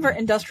was looking for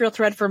industrial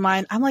thread for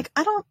mine, I'm like,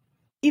 I don't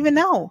even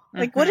know.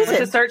 Like, what is it?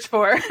 To search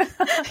for?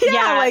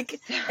 Like,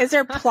 is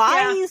there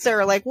plies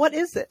or like, what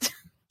is it?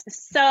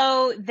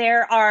 So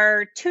there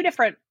are 2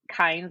 different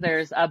kinds.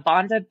 There's a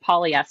bonded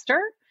polyester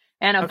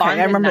and a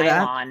bonded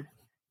nylon.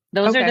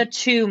 Those are the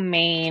 2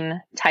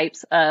 main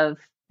types of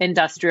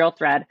industrial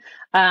thread.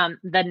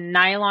 The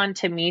nylon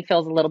to me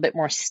feels a little bit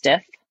more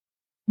stiff.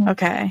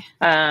 Okay.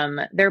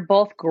 They're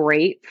both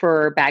great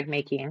for bag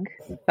making,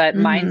 but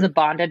mine's a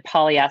bonded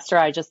polyester.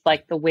 I just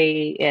like the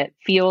way it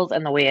feels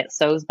and the way it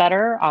sews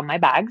better on my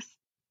bags.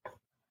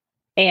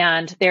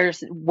 And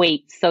there's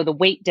weight. So the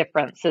weight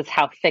difference is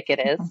how thick it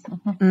is.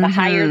 The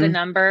higher the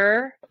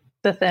number,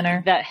 the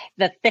thinner,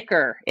 the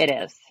thicker it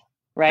is.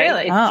 Right.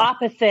 Really? It's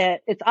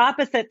opposite. It's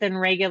opposite than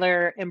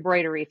regular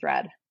embroidery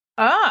thread.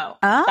 Oh.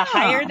 The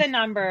higher the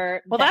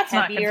number, well, the that's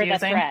heavier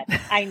not the thread.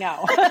 I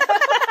know.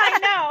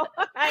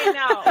 I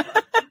know.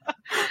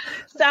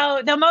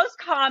 So the most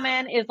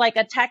common is like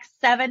a text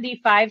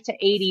 75 to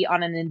 80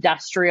 on an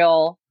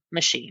industrial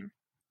machine.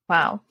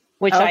 Wow.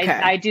 Which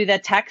I do the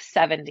text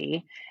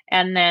 70.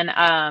 And then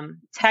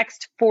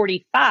text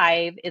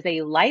 45 is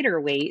a lighter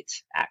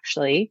weight,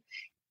 actually.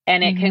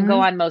 And it can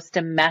go on most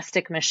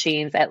domestic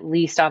machines, at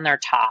least on their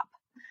top.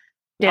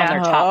 On their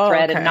top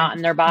thread and not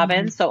in their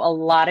bobbin. So a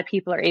lot of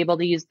people are able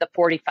to use the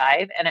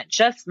 45 and it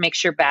just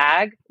makes your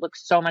bag look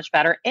so much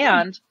better.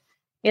 And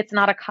it's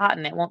not a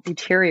cotton. It won't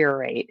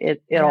deteriorate.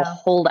 It'll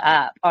hold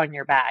up on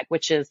your bag,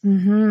 which is you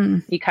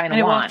kind of want.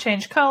 It won't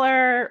change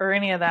color or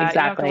any of that. Exactly.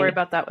 You don't have to worry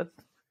about that.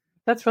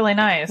 That's really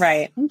nice.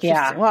 Right.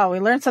 Yeah. Wow. We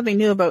learned something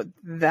new about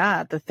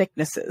that. The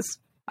thicknesses.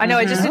 I know.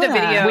 I just did a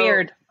video.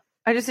 Weird.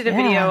 I just did a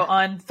video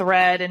on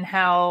thread and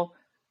how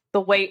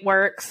the weight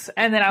works.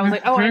 And then I was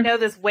like, oh, I know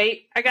this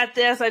weight. I got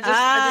this. I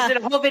just did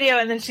a whole video.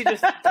 And then she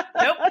just,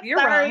 nope, you're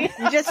wrong.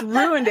 You just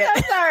ruined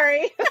it.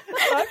 Sorry.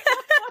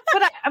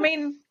 But I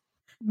mean,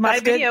 my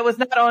video was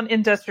not on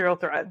industrial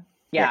thread.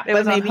 Yeah. It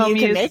was maybe you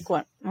can make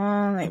one.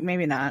 Well,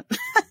 maybe not.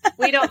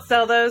 We don't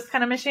sell those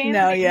kind of machines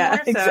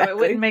anymore, so it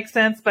wouldn't make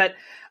sense. But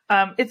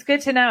it's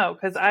good to know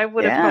because I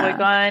would have probably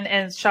gone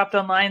and shopped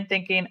online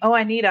thinking, oh,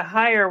 I need a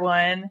higher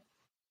one.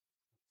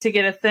 to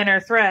get a thinner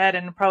thread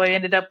and probably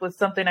ended up with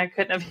something I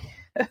couldn't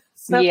have.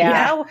 So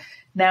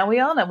now we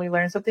all know we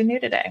learned something new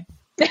today.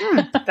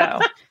 So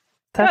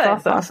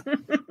that's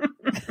awesome.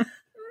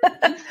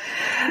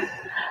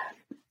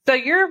 So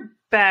your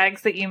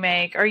bags that you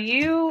make, are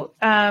you,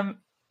 I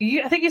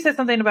think you said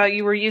something about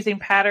you were using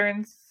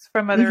patterns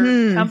from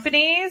other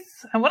companies.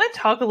 I want to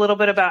talk a little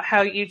bit about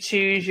how you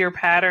choose your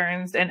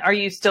patterns, and are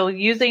you still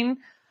using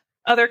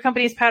other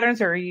companies'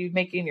 patterns, or are you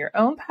making your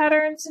own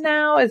patterns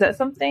now? Is that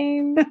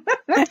something?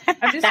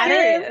 I'm just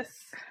curious.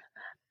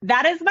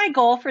 That is my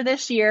goal for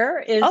this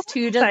year, is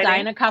to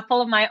design a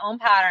couple of my own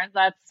patterns.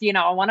 That's,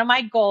 one of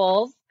my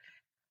goals.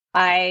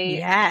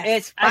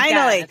 It's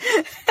finally.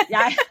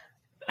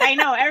 I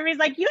know. Everybody's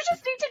like, you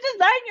just need to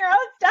design your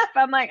own stuff.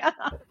 I'm like,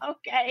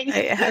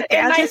 okay.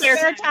 In my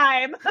spare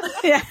time.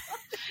 Yeah.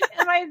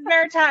 In my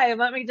spare time,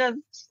 let me just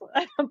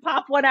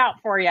pop one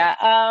out for you.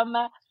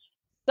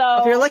 So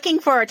if you're looking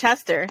for a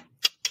tester,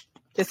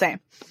 just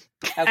saying.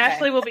 Okay.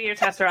 Ashley will be your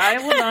tester. I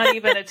will not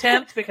even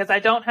attempt because I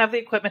don't have the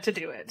equipment to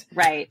do it.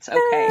 Right.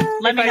 Okay.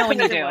 Let me know when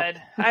you do.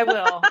 I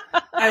will.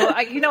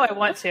 I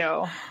want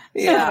to.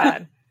 Yeah.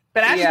 So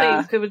but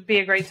Ashley would be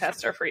a great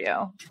tester for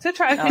you to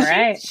try. All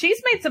right.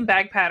 She's made some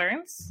bag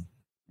patterns.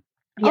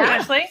 Yeah.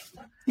 Ashley?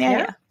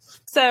 Yeah.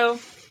 So,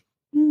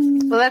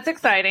 well, that's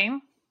exciting.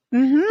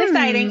 It's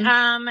exciting.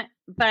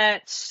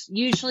 But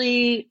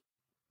usually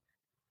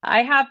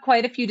I have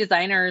quite a few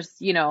designers,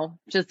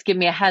 just give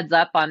me a heads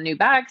up on new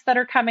bags that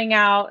are coming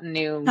out,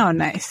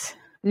 nice.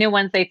 New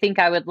ones they think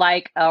I would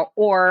like,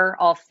 or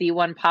I'll see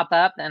one pop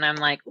up and I'm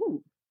like,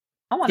 ooh,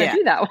 I want to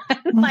do that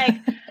one. Like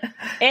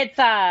it's,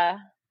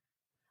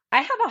 I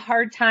have a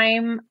hard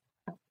time,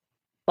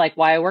 like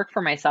why I work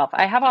for myself.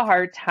 I have a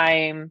hard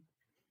time,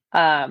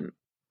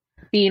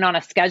 being on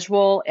a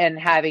schedule and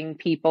having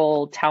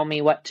people tell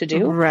me what to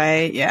do.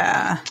 Right.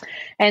 Yeah.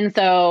 And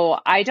so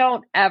I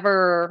don't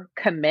ever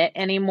commit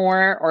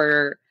anymore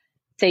or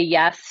say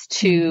yes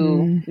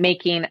to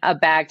making a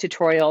bag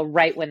tutorial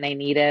right when they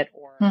need it.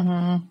 Or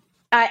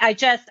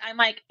I'm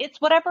like,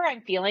 it's whatever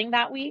I'm feeling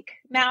that week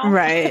now.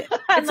 Right.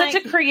 It's such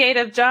a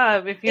creative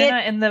job. If you're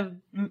not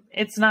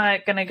it's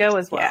not going to go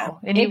as well.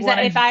 Yeah. And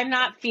if I'm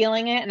not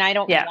feeling it and I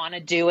don't want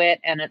to do it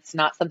and it's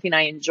not something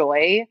I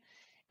enjoy,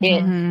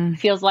 it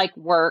feels like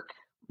work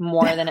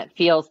more than it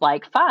feels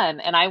like fun.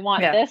 And I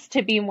want this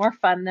to be more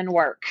fun than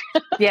work.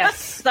 Yes.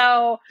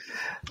 So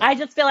I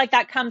just feel like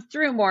that comes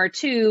through more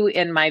too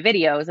in my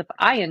videos. If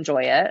I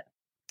enjoy it,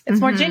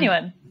 it's more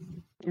genuine.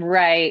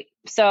 Right.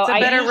 So it's a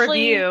better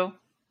review.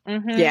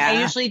 Yeah.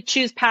 I usually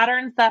choose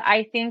patterns that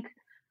I think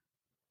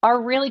are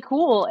really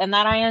cool and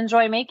that I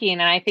enjoy making.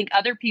 And I think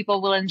other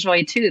people will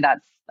enjoy too.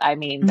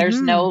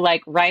 There's no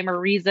like rhyme or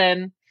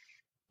reason.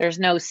 There's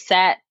no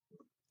set.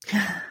 Do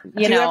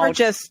you ever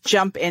just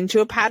jump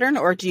into a pattern,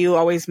 or do you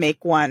always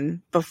make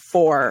one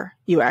before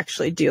you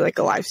actually do like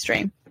a live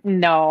stream?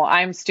 No,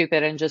 I'm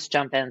stupid and just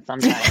jump in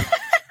sometimes.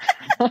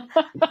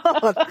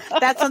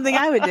 That's something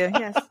I would do.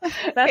 Yes.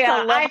 That's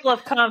a level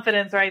of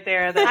confidence right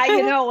there.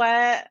 You know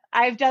what?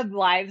 I've done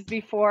lives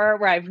before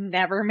where I've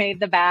never made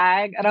the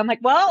bag and I'm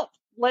like, well,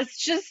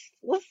 let's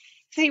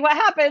see what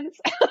happens.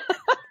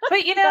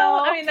 But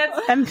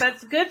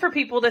that's good for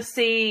people to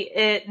see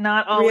it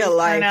not always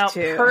turn out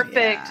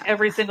perfect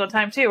every single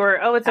time too.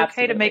 Or, it's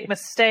okay to make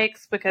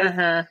mistakes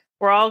because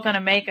we're all going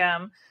to make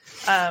them.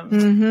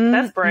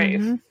 That's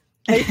brave.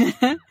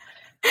 I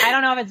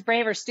don't know if it's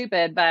brave or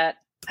stupid, but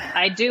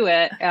I do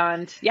it.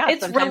 And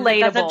it's relatable.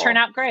 It doesn't turn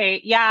out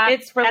great. Yeah.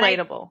 It's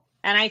relatable.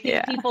 And I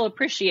think people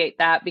appreciate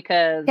that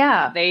because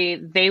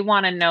they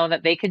want to know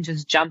that they can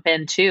just jump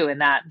in too and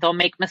that they'll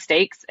make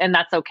mistakes and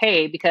that's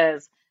okay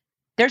because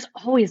there's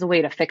always a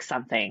way to fix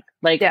something.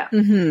 Like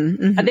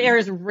there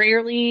is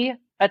rarely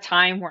a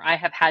time where I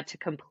have had to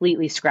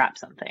completely scrap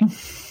something.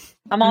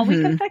 I'm all,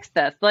 we can fix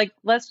this. Like,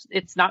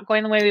 it's not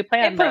going the way we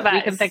planned, but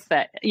we can fix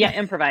it. Yeah,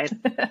 improvise.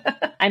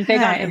 I'm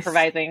big on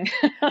improvising.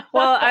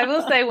 Well, I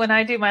will say when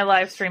I do my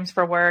live streams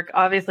for work,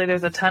 obviously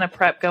there's a ton of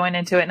prep going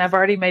into it. And I've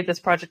already made this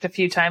project a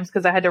few times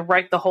because I had to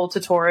write the whole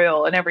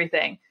tutorial and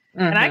everything.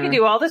 And I can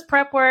do all this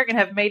prep work and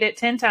have made it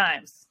 10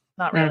 times.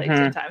 Not really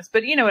 10 times,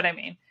 but you know what I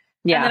mean.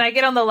 Yeah. And then I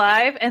get on the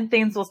live and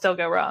things will still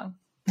go wrong.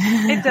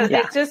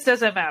 It just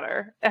doesn't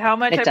matter how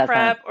much I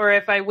prep or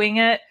if I wing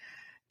it.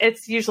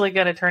 It's usually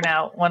going to turn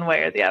out one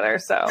way or the other.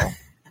 So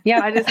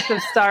I just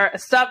have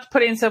stopped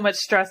putting so much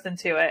stress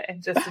into it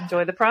and just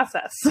enjoy the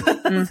process.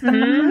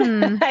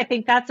 I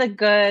think that's a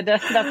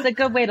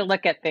good way to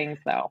look at things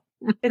though.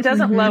 It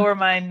doesn't lower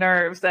my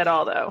nerves at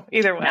all though.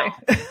 Either way.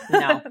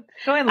 No.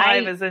 Going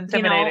live is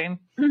intimidating.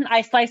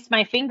 I sliced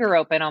my finger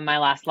open on my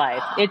last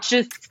live. It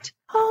just,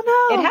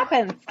 it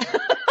happens.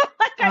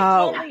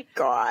 God.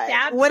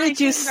 What did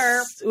you,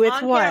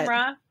 with what?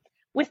 Camera.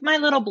 With my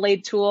little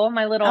blade tool,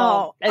 my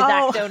little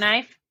X-Acto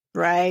knife.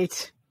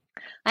 Right.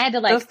 I had to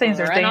those things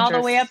are run all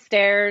the way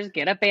upstairs,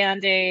 get a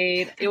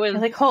Band-Aid. It was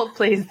like, hold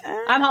please.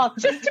 I'm all,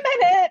 just a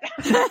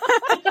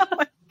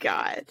minute.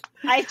 God.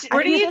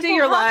 Where do you do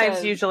your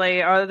lives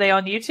usually? Are they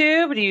on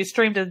YouTube? Do you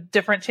stream to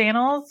different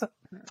channels?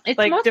 It's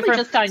mostly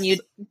just on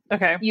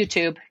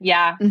YouTube.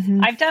 Yeah.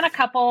 I've done a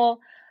couple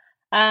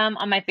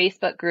on my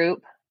Facebook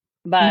group,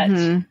 but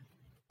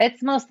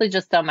it's mostly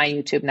just on my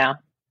YouTube now.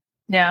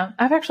 Yeah.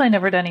 I've actually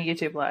never done a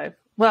YouTube live.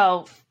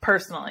 Well,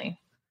 personally.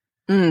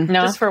 No.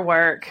 Just for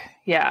work.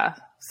 Yeah.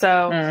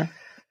 So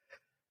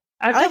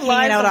I've done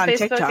lives on Facebook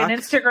TikTok. And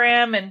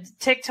Instagram and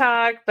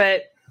TikTok,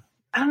 but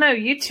I don't know.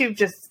 YouTube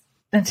just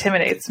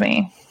intimidates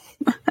me.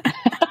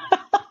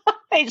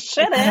 It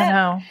shouldn't. I don't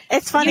know.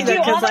 It's funny because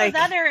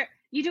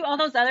you do all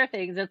those other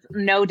things. It's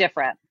no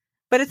different.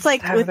 But it's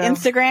like with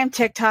Instagram,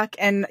 TikTok,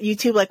 and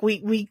YouTube, like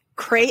we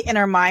create in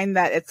our mind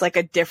that it's like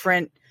a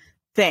different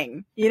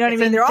thing. You know what I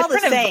mean? They're all the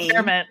same.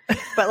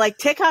 But like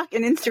TikTok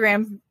and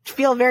Instagram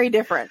feel very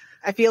different.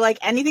 I feel like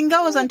anything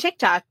goes on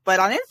TikTok, but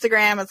on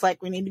Instagram, it's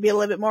like we need to be a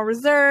little bit more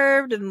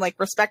reserved and like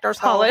respect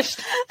ourselves.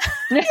 Polished.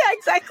 Yeah,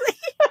 exactly.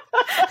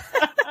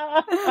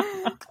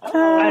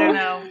 I don't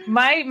know.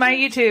 My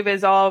YouTube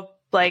is all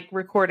like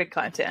recorded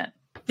content.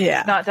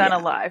 Yeah. Not done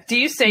alive. Do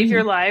you save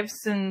your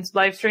lives and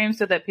live streams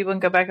so that people can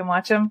go back and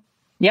watch them?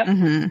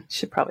 Yep.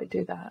 Should probably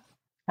do that.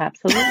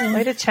 Absolutely.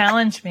 Way to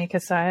challenge me,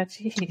 Siah.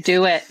 Jeez.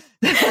 Do it.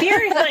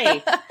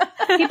 Seriously.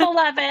 People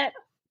love it.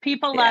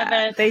 People love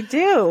it. They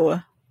do.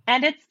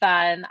 And it's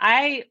fun.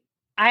 I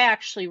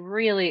actually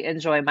really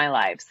enjoy my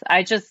lives.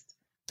 I just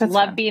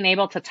love being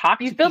able to talk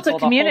to people the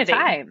whole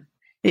time.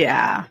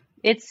 Yeah.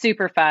 It's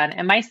super fun.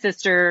 And my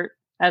sister,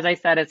 as I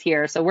said, is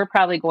here. So we're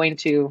probably going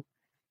to,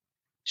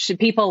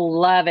 people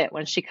love it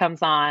when she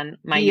comes on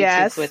my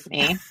YouTube with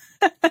me.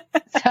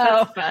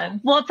 So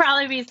fun. We'll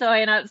probably be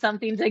sewing up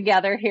something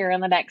together here in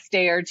the next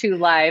day or two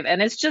live.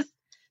 And it's just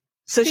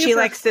so she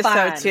likes to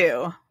sew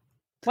too.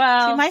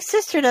 Well, see, my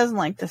sister doesn't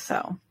like to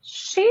sew.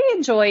 She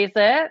enjoys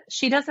it.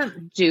 She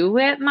doesn't do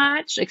it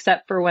much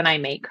except for when I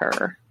make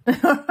her. And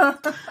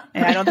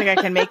I don't think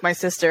I can make my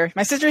sister.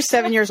 My sister's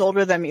 7 years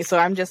older than me, so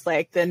I'm just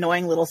like the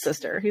annoying little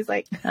sister. He's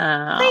like,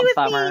 play with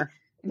bummer.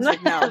 Me.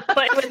 Like, no,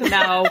 play with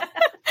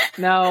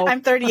no.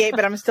 I'm 38,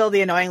 but I'm still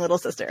the annoying little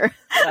sister.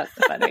 That's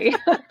funny.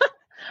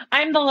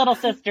 I'm the little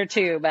sister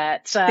too,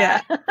 but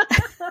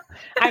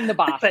I'm the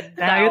boss. But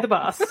now you're the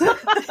boss.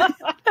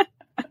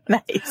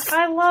 Nice.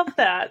 I love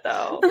that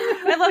though.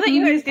 I love that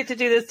you guys get to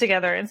do this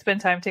together and spend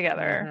time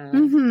together.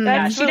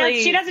 That's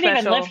really she doesn't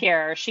even live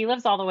here. She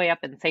lives all the way up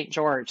in St.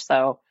 George.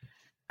 So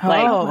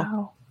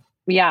wow.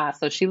 Yeah.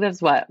 So she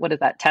lives what is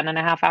that?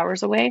 10.5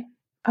 hours away.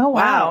 Oh,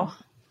 wow.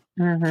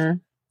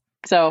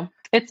 So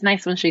it's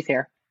nice when she's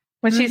here.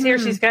 When she's here,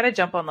 she's got to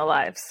jump on the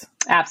lives.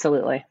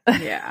 Absolutely.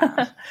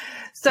 Yeah.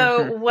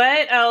 So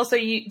what else do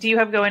you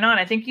have going on?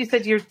 I think you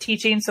said you're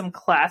teaching some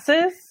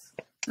classes.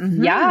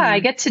 Yeah, I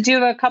get to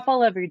do a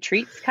couple of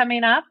retreats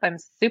coming up. I'm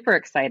super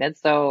excited.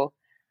 So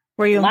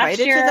were you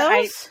invited to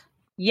those?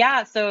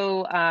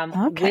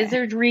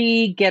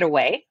 Wizardry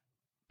Getaway.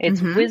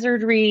 It's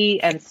Wizardry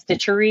and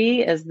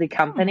Stitchery is the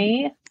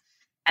company.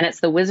 And it's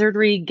the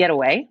Wizardry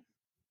Getaway.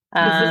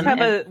 Does this have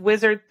a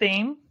wizard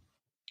theme?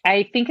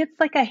 I think it's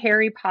like a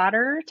Harry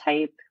Potter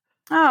type.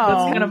 Oh,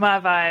 that's kind of my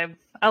vibe.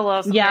 I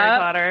love some Harry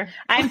Potter.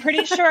 I'm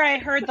pretty sure I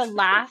heard the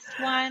last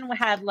one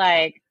had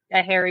like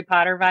a Harry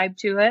Potter vibe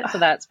to it. So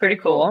that's pretty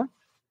cool.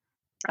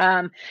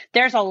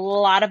 There's a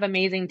lot of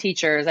amazing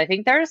teachers. I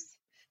think there's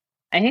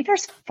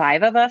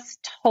 5 of us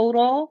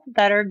total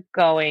that are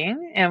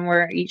going, and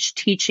we're each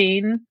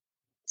teaching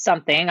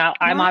something.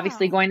 I'm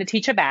obviously going to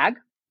teach a bag.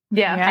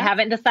 Yeah. I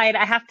haven't decided.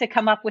 I have to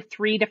come up with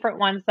 3 different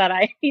ones that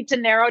I need to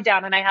narrow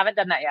down, and I haven't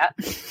done that yet.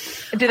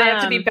 Do they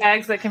have to be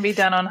bags that can be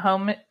done on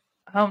home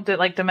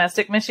like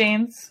domestic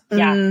machines?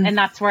 Yeah. And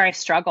that's where I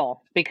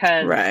struggle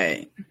because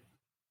I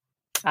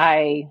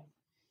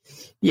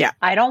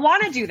don't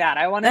want to do that.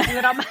 I want to do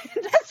it on my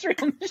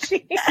industrial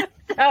machine.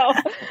 So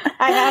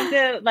I have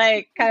to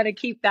like kind of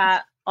keep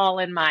that all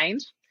in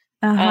mind.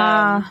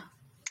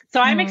 So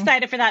I'm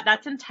excited for that.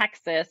 That's in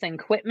Texas, in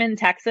Quitman,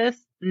 Texas.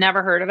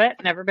 Never heard of it.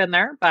 Never been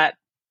there, but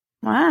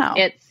wow.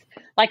 It's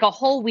like a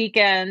whole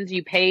weekend.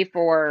 You pay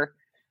for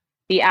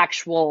the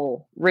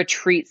actual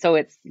retreat. So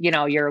it's,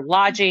 your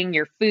lodging,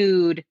 your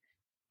food,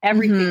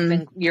 everything's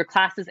in your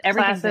classes,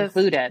 everything's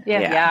included.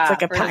 Yeah. It's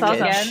like a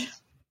package.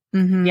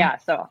 Yeah.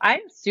 So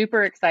I'm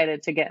super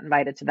excited to get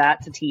invited to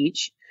that to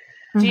teach.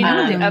 Do you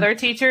know what the other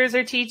teachers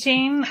are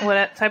teaching?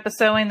 What type of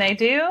sewing they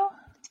do?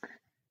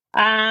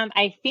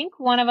 I think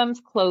one of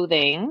them's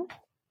clothing.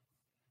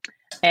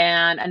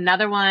 And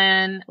another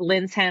one,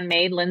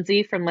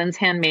 Lindsay from Lynn's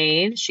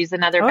Handmade. She's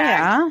another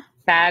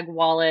bag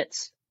wallet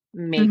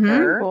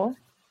maker. Cool.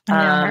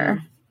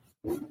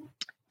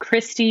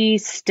 Christy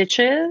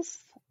Stitches,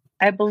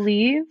 I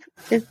believe,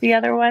 is the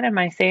other one. Am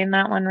I saying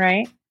that one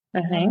right?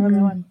 I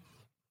think.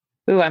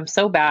 Ooh, I'm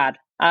so bad.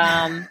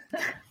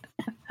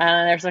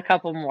 There's a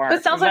couple more.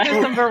 It sounds like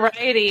there's some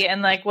variety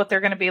in like what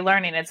they're going to be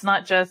learning. It's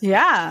not just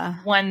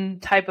one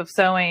type of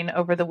sewing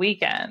over the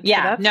weekend.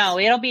 Yeah, no,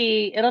 it'll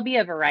be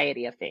a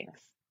variety of things.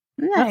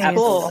 Nice.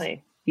 Absolutely.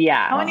 Cool.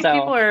 Yeah. How many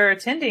people are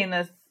attending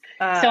this?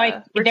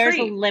 There's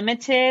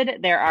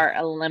there are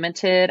a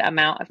limited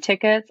amount of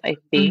tickets. I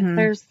think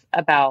there's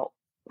about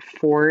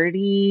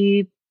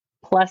 40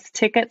 plus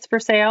tickets for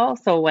sale.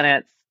 So when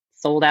it's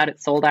sold out,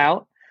 it's sold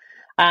out.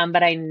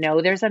 But I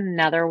know there's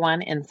another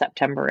one in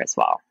September as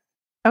well.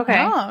 Okay.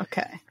 Oh,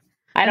 okay.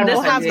 I don't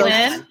know if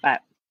when,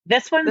 but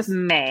this one's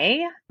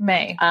May.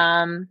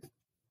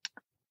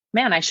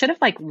 Man, I should have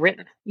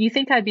written. You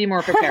think I'd be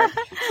more prepared?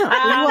 We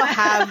will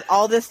have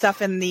all this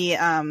stuff in the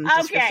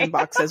description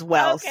box as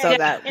well, so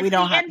that we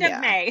don't have. End of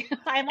May.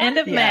 End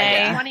of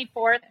May,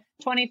 24th,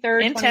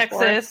 23rd, in 24th.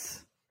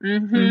 Texas,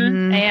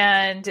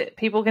 and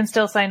people can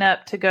still sign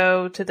up to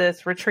go to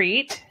this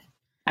retreat.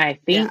 I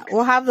think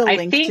we'll have the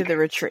link to the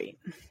retreat.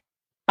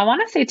 I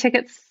want to say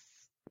tickets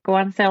go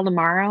on sale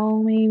tomorrow,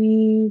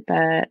 maybe,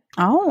 but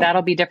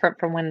that'll be different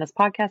from when this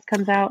podcast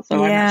comes out.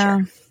 So I'm not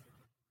sure.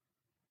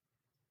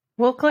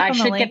 We'll click on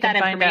the link get that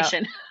and find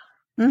information.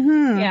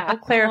 Yeah, I'll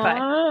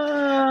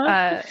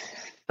clarify.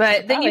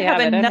 But then you have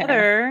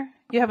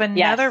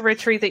another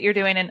retreat that you're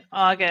doing in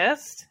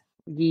August.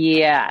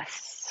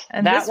 Yes,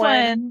 and this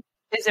one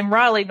is in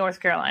Raleigh,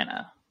 North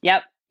Carolina.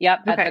 Yep.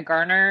 At the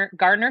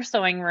Garner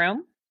Sewing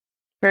Room.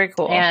 Very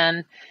cool.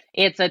 And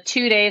it's a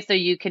 2-day, so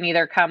you can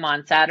either come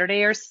on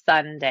Saturday or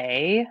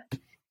Sunday.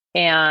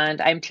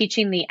 And I'm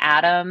teaching the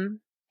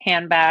Atom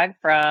handbag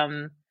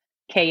from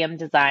KM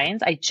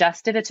Designs. I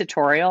just did a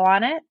tutorial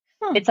on it.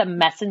 It's a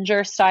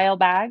messenger style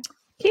bag.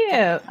 Cute.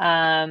 It's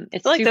I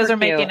feel like those are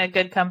making a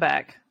good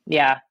comeback.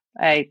 Yeah,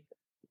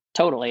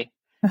 totally.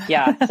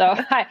 Yeah. So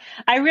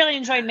I really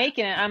enjoyed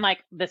making it. I'm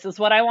like, this is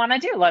what I want to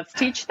do. Let's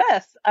teach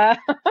this.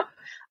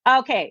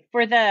 Okay.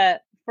 For the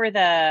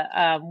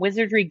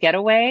Wizardry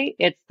Getaway,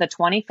 it's the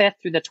 25th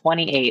through the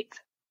 28th.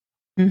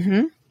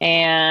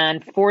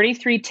 And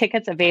 43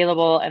 tickets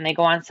available, and they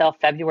go on sale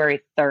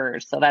February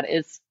 3rd. So that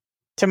is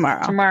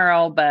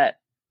tomorrow, but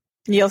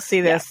you'll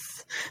see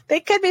this. They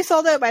could be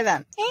sold out by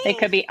then. They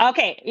could be.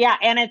 Okay. Yeah.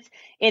 And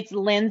it's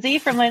Lindsay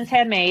from Lynn's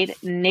Handmade,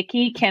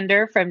 Nikki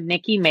Kinder from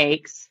Nikki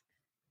Makes,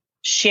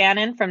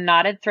 Shannon from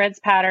Knotted Threads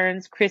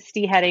Patterns,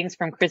 Christy Headings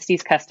from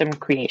Christy's Custom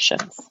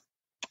Creations.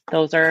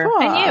 Those are,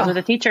 those are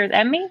the teachers.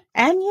 And me.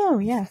 And you,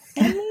 yes.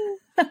 And me.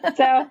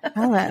 So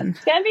Helen.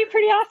 It's going to be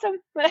pretty awesome.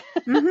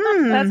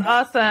 That's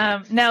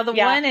awesome. Now, the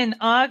one in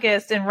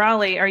August in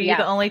Raleigh, are you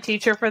the only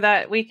teacher for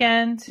that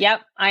weekend?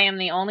 Yep. I am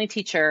the only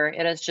teacher.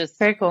 It is just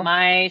very cool.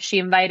 She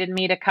invited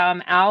me to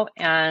come out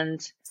and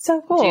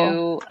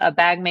do a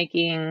bag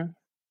making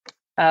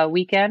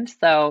weekend.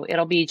 So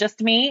it'll be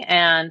just me,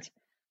 and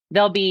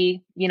there'll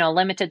be,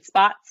 limited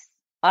spots,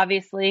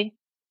 obviously,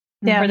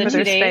 for the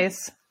 2 days.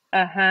 Space.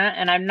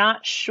 And I'm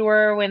not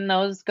sure when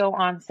those go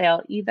on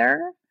sale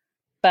either.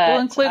 But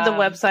we'll include the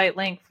website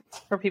link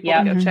for people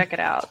to go check it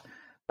out.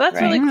 But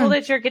that's really cool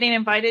that you're getting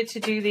invited to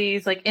do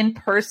these in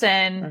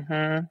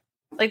person.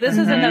 Like this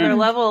is another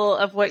level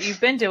of what you've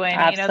been doing.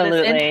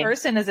 Absolutely. This in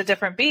person is a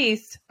different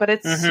beast, but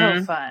it's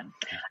so fun.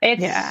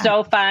 It's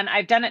so fun.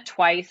 I've done it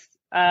twice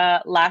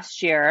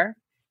last year,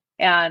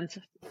 and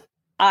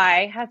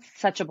I had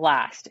such a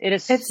blast.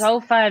 It's so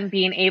fun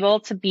being able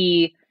to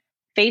be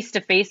face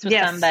to face with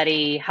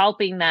somebody,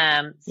 helping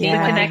them,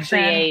 seeing what they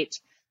create.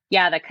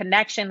 Yeah, the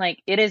connection,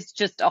 it is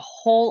just a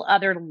whole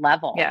other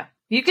level. Yeah.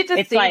 You get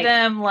to see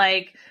them,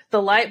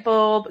 the light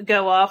bulb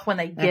go off when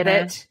they get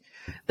it.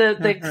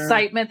 The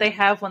excitement they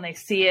have when they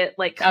see it,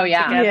 come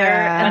together.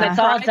 Yeah. And it's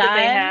all done.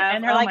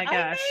 And they're oh like, my gosh.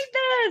 I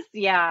made this.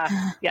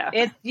 Yeah.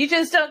 Yeah. You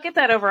just don't get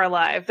that over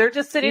alive. They're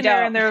just sitting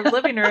there in their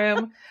living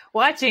room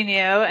watching you.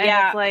 And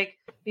it's like,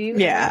 are you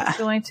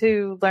going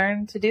to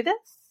learn to do this?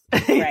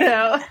 Or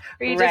are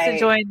you just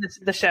enjoying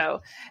the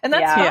show? And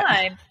that's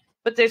fine.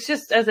 But there's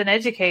just, as an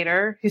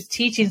educator who's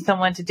teaching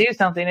someone to do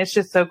something, it's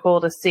just so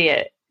cool to see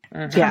it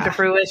come to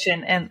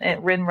fruition and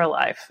in real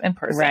life, in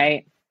person.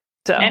 Right.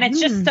 So, and it's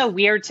just so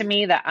weird to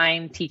me that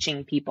I'm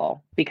teaching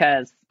people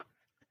because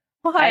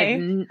I've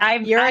never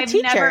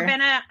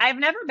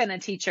been a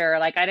teacher.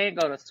 I didn't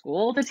go to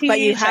school to teach. But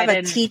you have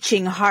a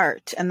teaching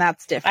heart, and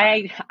that's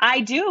different.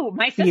 I do.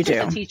 My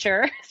sister's a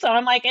teacher, so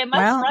I'm like, it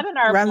must run in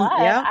our blood.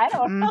 Yeah. I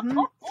don't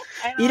know.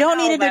 You don't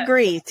need a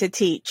degree to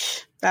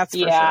teach. That's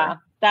for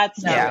sure.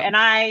 That's true. And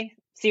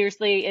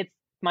it's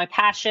my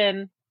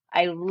passion.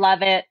 I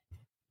love it.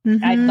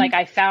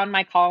 I found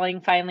my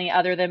calling finally,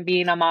 other than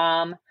being a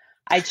mom.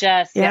 I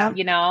just,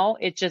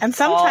 it just. And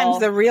sometimes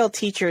the real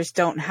teachers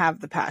don't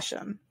have the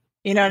passion.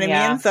 You know what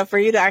I mean? So for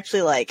you to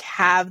actually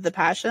have the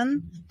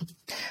passion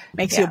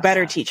makes you a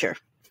better teacher.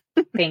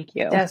 Thank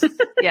you. Yes.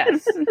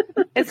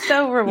 It's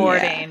so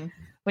rewarding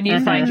when you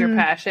find your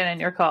passion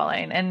and your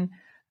calling, and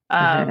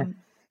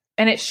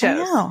it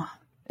shows.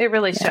 It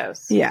really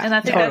shows. Yeah. And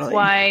I think that's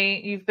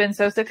why you've been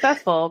so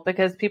successful,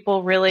 because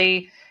people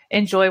really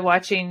enjoy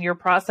watching your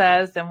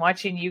process and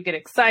watching you get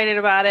excited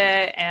about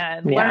it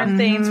and learn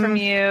things from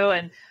you,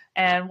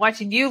 and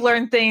watching you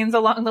learn things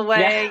along the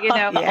way.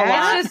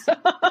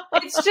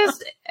 It's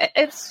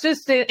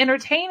just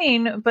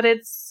entertaining, but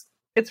it's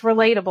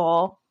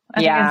relatable. I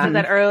think I said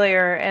that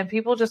earlier, and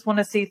people just want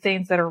to see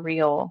things that are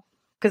real.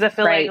 Because I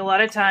feel like a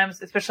lot of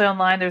times, especially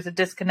online, there's a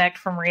disconnect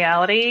from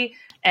reality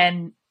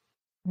and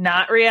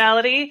not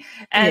reality.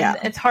 And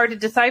it's hard to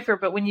decipher.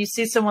 But when you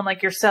see someone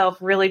like yourself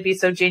really be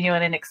so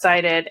genuine and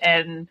excited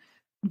and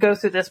go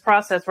through this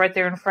process right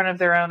there in front of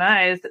their own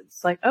eyes,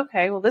 it's like,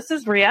 okay, well, this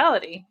is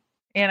reality.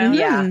 You know?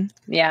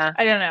 Yeah.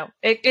 I don't know.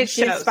 It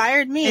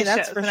inspired me.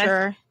 That's for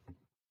sure.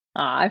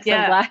 I'm so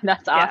glad.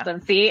 That's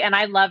awesome. See, and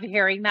I love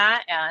hearing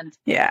that. And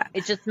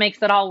it just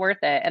makes it all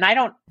worth it. And I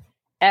don't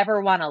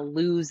ever want to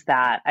lose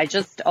that. I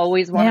just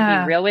always want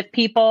to be real with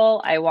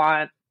people. I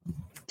want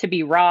to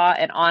be raw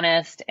and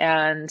honest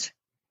and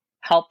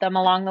help them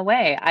along the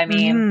way. I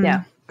mean,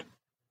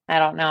 I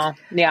don't know.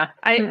 Yeah.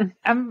 I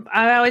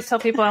always tell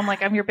people, I'm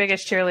like, I'm your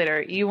biggest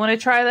cheerleader. You want to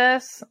try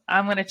this?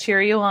 I'm going to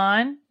cheer you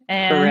on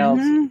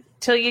and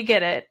till you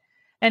get it.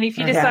 And if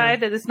you decide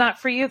that it's not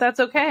for you, that's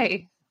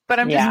okay. But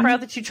I'm just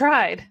proud that you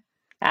tried.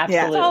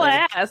 Absolutely. That's all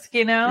I ask,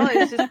 you know,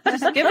 is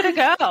just give it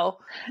a go.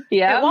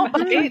 Yeah. It won't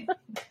bite.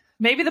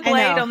 Maybe the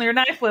blade on your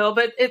knife will,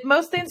 but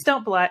most things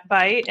don't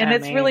bite, and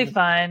it's really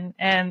fun.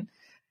 And,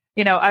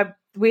 you know,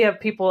 we have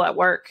people at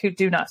work who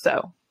do not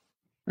sew.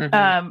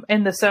 And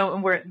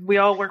we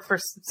all work for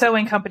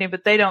sewing company,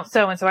 but they don't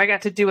sew. And so I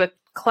got to do a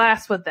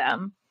class with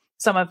them,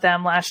 some of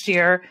them last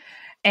year.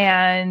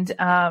 And,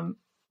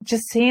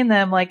 just seeing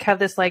them like have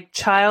this like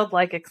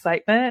childlike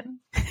excitement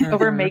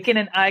over making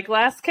an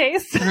eyeglass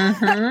case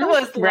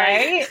was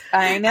right.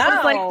 I know.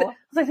 I was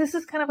like, this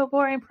is kind of a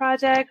boring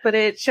project, but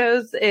it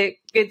shows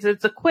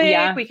it's a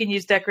quick, we can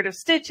use decorative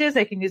stitches.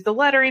 They can use the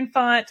lettering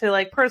font to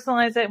like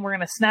personalize it, and we're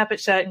going to snap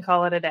it shut and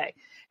call it a day.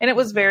 And it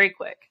was very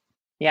quick.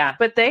 Yeah.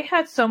 But they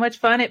had so much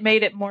fun. It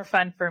made it more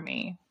fun for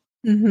me.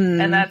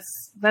 And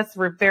that's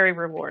very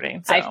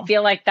rewarding. So. I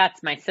feel like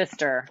that's my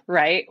sister,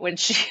 right? When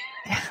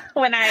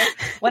when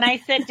I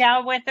sit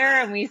down with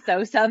her and we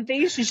sew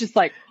something, she's just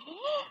like,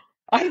 oh,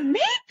 I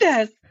made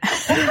this.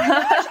 Oh my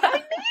gosh, I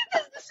made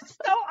this. This is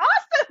so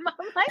awesome.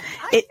 I'm like,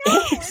 I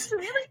know, it's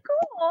really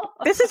cool.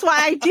 This is why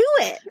I do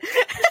it.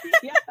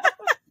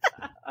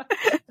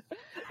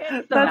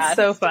 That's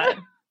so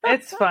fun.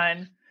 It's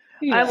fun.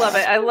 Yeah. I love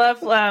it. I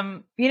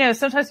love, you know,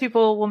 sometimes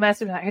people will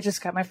mess with me. I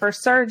just got my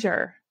first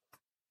serger.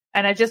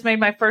 And I just made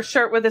my first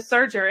shirt with a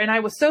serger, and I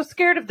was so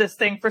scared of this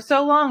thing for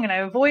so long, and I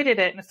avoided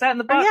it, and it sat in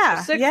the box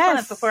for 6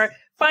 months before I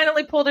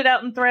finally pulled it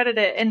out and threaded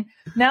it. And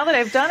now that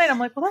I've done it, I'm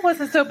like, well, that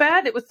wasn't so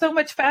bad. It was so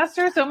much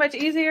faster, so much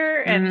easier.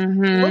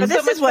 And but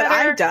this is what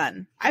I've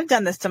done. I've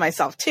done this to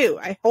myself too.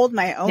 I hold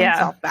my own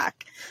self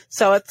back.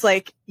 So it's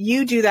like,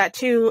 you do that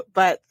too.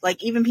 But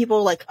like, even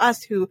people like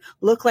us who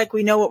look like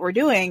we know what we're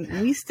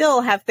doing, we still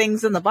have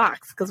things in the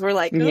box because we're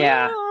like, if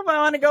I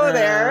want to go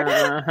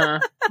there.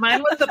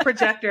 Mine was the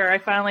projector I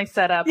finally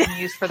set up and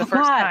used for the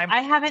first time.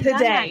 I haven't done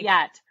that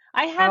yet.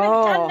 I haven't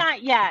done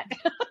that yet.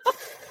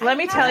 Let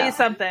me tell you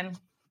something.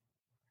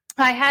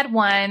 I had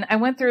one. I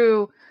went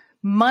through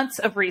months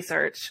of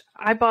research.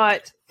 I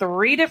bought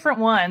 3 different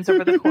ones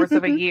over the course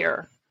of a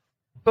year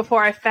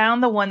before I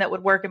found the one that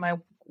would work in my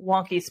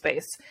wonky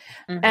space.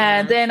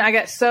 And then I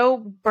got so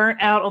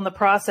burnt out on the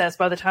process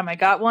by the time I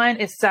got one.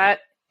 It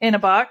sat in a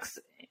box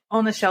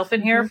on the shelf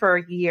in here for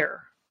a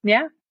year.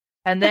 Yeah.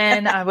 And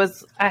then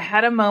I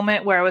had a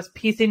moment where I was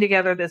piecing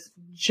together this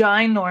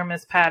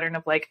ginormous pattern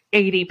of like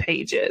 80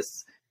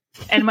 pages.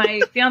 And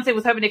my fiance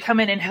was having to come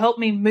in and help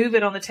me move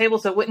it on the table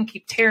so it wouldn't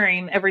keep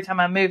tearing every time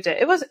I moved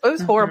it. It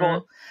was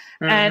horrible.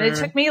 And it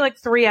took me like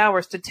 3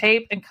 hours to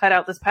tape and cut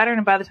out this pattern.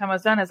 And by the time I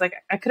was done, I was like,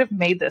 I could have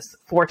made this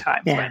 4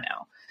 times by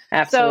now.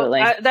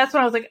 Absolutely. So that's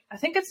when I was like, I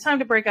think it's time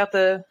to break out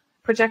the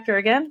projector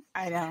again.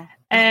 I know.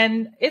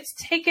 And it's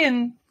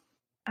taken,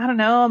 I don't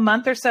know, a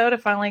month or so to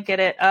finally get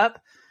it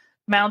up,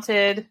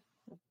 mounted,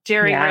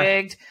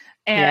 jerry-rigged,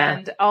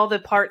 and all the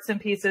parts and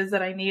pieces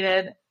that I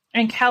needed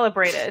and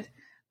calibrated.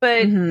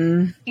 But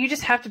you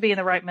just have to be in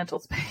the right mental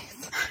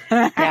space.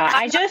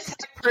 I just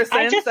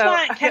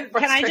want, can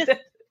I just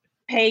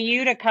pay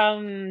you to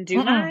come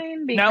do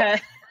mine? Because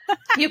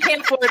you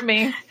can't afford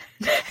me.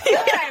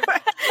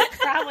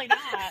 Probably not.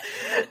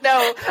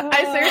 No,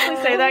 I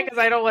seriously say that because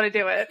I don't want to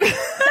do it.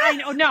 I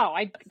know. No,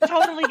 I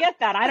totally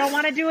get that. I don't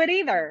want to do it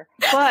either.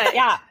 But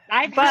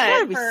I've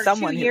had it for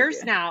 2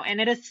 years now,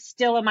 and it is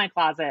still in my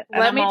closet.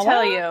 Let me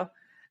tell you.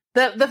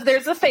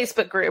 There's a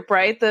Facebook group,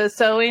 right? The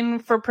Sewing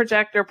for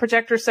Projector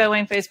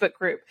Sewing Facebook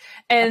group.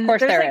 And of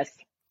course there is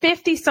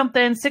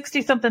 50-something,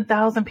 60-something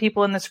thousand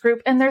people in this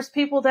group. And there's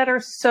people that are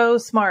so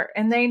smart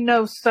and they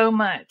know so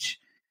much.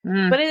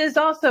 But it is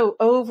also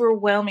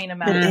overwhelming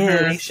amount of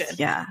information.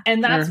 Yeah.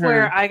 And that's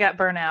where I got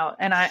burnt out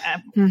and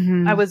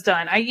I was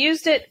done. I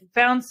used it,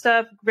 found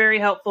stuff very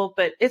helpful,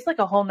 but it's like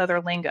a whole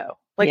nother lingo.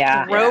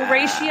 Like row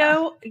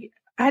ratio.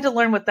 I had to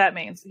learn what that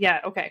means.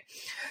 Yeah. Okay.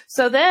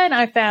 So then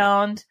I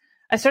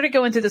started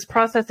going through this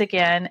process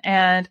again,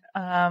 and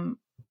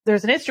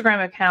there's an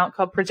Instagram account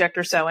called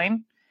Projector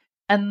Sewing,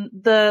 and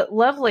the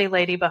lovely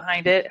lady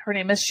behind it, her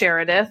name is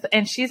Sheridith,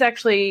 and she's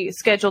actually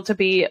scheduled to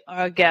be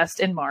a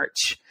guest in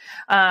March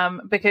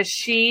because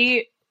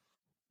she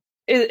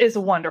is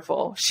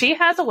wonderful. She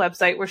has a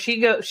website where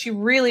she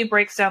really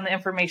breaks down the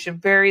information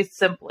very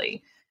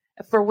simply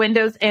for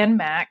Windows and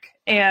Mac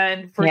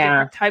and for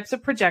different types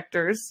of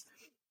projectors.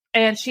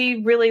 And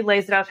she really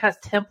lays it out, has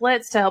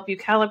templates to help you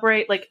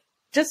calibrate, like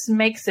just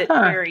makes it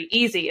very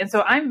easy. And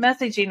so I'm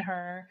messaging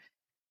her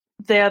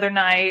the other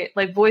night,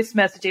 like voice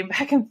messaging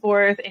back and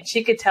forth, and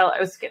she could tell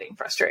I was getting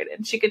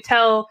frustrated. She could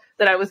tell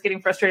that I was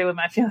getting frustrated with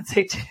my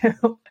fiance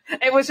too.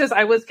 It was just,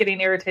 I was getting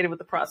irritated with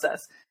the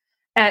process,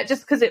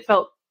 just because it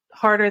felt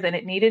harder than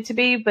it needed to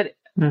be, but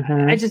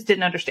I just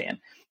didn't understand.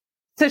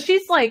 So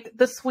she's like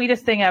the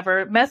sweetest thing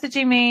ever,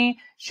 messaging me.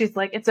 She's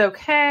like, it's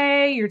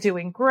okay. You're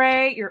doing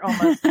great. You're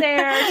almost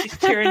there. She's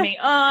cheering me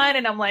on.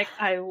 And I'm like,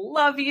 I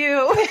love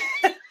you.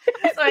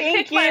 So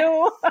I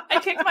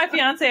kicked my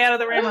fiance out of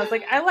the room. I was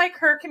like, I like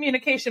her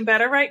communication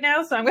better right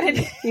now. So I'm going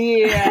to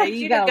you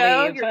to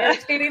go. Leave. You're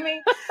irritating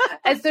me.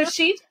 And so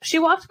she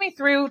walked me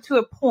through to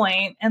a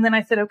point, and then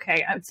I said,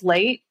 okay, it's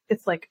late.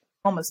 It's like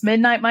almost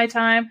midnight my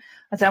time.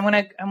 I said, I'm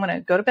gonna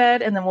go to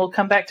bed, and then we'll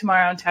come back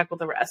tomorrow and tackle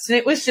the rest. And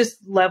it was just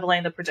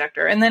leveling the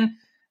projector. And then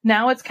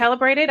now it's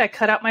calibrated. I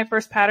cut out my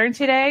first pattern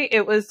today.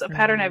 It was a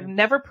pattern I've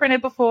never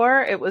printed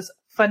before. It was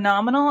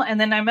phenomenal. And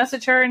then I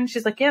message her, and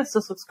she's like, yes,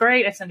 this looks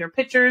great. I send her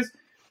pictures.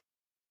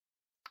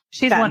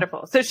 She's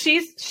wonderful. So she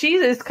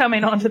is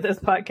coming onto this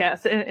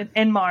podcast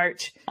in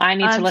March. I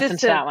need to listen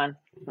to that one.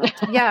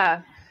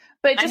 Yeah.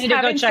 But just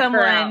having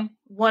someone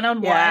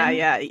one-on-one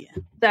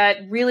that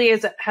really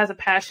has a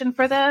passion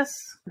for this.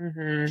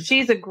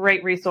 She's a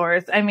great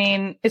resource. I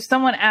mean, if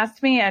someone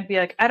asked me, I'd be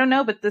like, I don't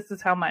know, but this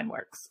is how mine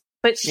works.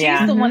 But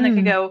she's the one that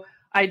can go,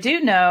 I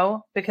do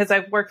know, because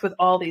I've worked with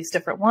all these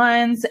different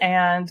ones,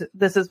 and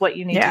this is what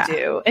you need to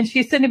do. And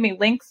she's sending me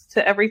links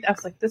to everything. I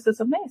was like, this is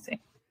amazing.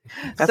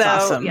 That's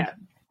awesome.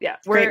 Yeah.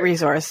 Great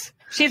resource.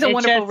 She's a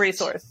wonderful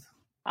resource.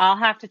 I'll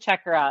have to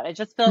check her out. It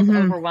just feels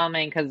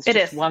overwhelming because it's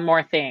just one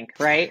more thing,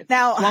 right?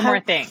 Now, one more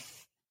thing.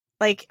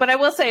 But I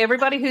will say,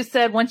 everybody who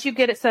said once you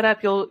get it set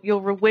up, you'll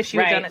wish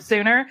you had done it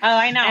sooner. Oh,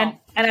 I know.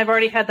 And I've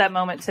already had that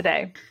moment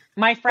today.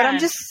 My friend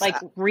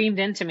reamed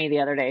into me the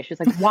other day. She's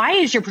like, "Why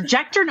is your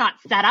projector not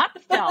set up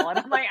still?" And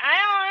I'm like,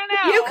 "I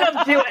don't know. You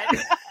come do it.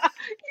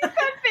 You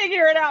come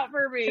figure it out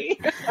for me."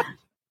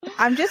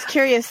 I'm just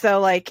curious though.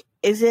 Like,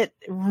 is it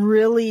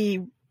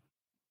really?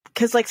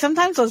 Because like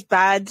sometimes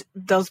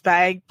those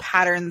bag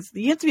patterns,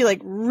 you have to be like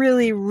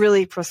really,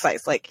 really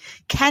precise. Like,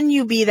 can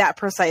you be that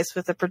precise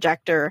with a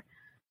projector?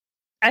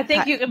 I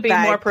think you can be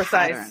more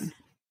precise. Pattern.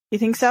 You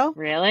think so?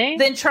 Really?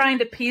 Than trying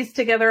to piece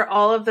together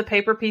all of the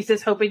paper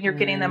pieces, hoping you're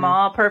getting them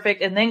all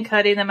perfect, and then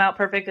cutting them out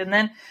perfect, and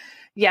then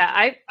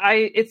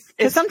it's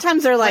because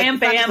sometimes they're like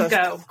bam,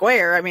 go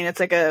square. I mean, it's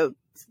like I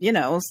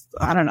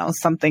don't know,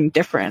 something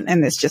different,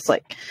 and it's just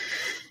like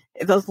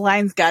those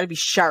lines got to be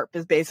sharp.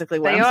 Is basically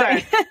what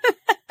I'm saying.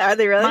 Are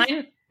they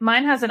really?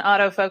 Mine has an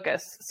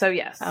autofocus, so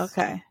yes.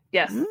 Okay.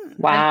 Yes.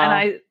 Wow.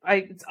 And I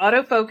it's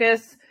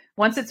autofocus.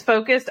 Once it's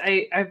focused,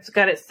 I've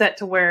got it set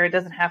to where it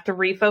doesn't have to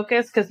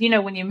refocus, because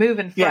when you move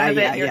in front of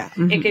it,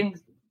 it can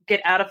get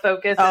out of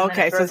focus. Oh,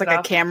 okay, so it's like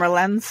a camera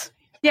lens.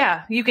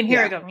 Yeah, you can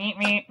hear it go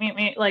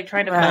meet, like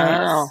trying to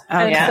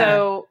focus.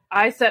 So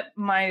I set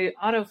my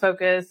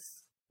autofocus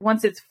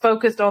once it's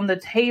focused on the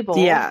table.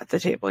 Yeah, the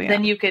table. Yeah.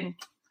 Then you can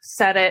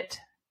set it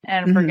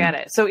and forget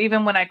it. So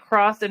even when I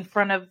cross in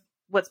front of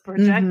what's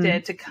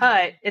projected to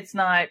cut, it's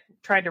not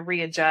trying to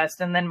readjust,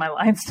 and then my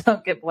lines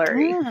don't get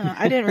blurry.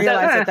 I didn't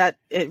realize that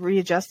it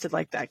readjusted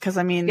like that. Because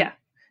I mean,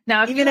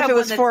 now even if it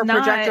was for a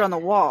projector on the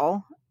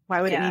wall,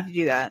 why would it need to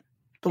do that?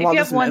 If you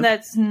have one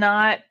that's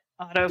not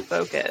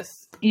autofocus,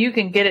 you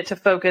can get it to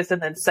focus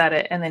and then set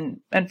it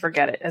and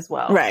forget it as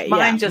well. Right.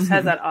 Mine just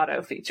has that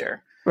auto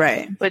feature.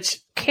 Right.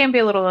 Which can be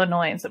a little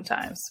annoying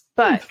sometimes,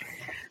 but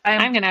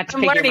I'm going to have to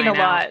figure learning mine a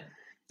lot. Out.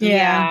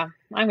 Yeah.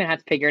 I'm going to have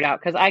to figure it out,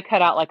 because I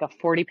cut out like a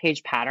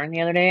 40-page pattern the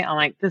other day. I'm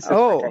like, this is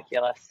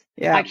ridiculous.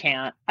 Yeah. I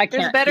can't.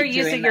 There's better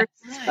use of your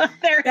time.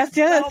 That's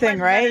the other thing,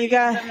 right? You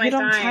don't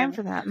have time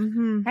for that.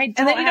 And then you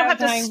don't have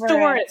to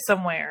store it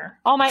somewhere.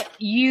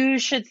 You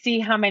should see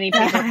how many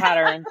paper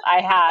patterns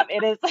I have.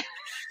 It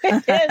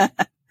is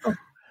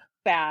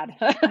bad.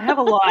 I have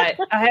a lot.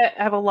 I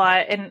have a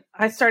lot. And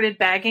I started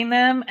bagging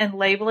them and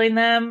labeling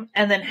them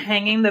and then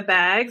hanging the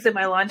bags in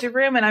my laundry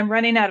room, and I'm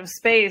running out of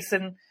space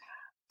and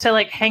to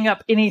like hang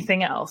up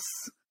anything else.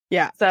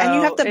 Yeah. So and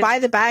you have to buy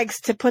the bags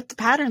to put the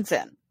patterns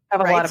in. I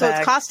have a lot of bags.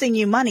 It's costing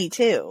you money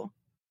too.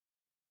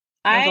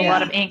 There's a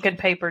lot of ink and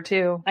paper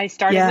too. I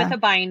started with a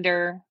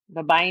binder.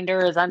 The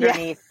binder is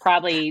underneath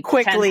probably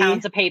 10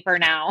 pounds of paper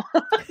now.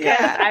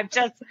 I've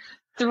just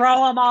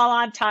throw them all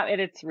on top.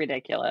 It's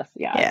ridiculous.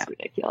 It's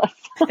ridiculous.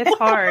 It's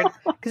hard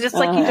because it's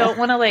like you don't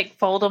want to like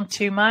fold them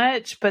too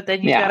much, but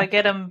then you got to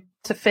get them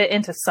to fit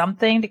into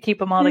something to keep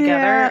them all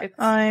together.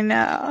 I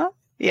know.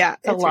 Yeah,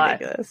 it's a lot.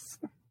 Ridiculous.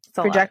 It's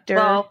a projector.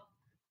 Lot.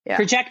 Well,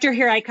 projector,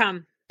 here I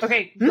come.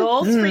 Okay,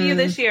 goals for you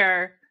this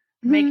year: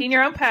 making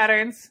your own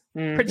patterns,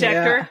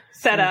 projector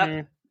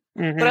setup.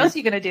 What else are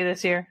you going to do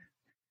this year?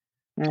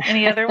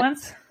 Any other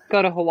ones?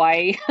 Go to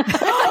Hawaii.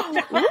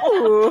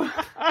 Ooh,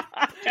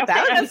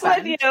 that's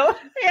with you.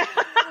 Yeah,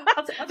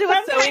 I'll do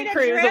a sewing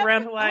cruise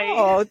around Hawaii.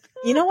 Oh,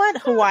 you know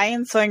what?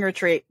 Hawaiian sewing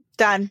retreat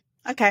done.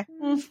 Okay.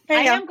 I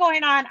am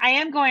going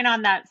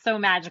on that So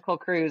Magical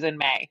cruise in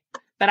May,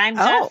 but I'm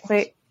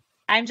just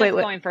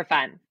going for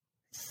fun.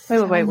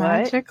 Wait, what?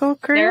 Magical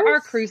cruise? There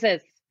are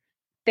cruises.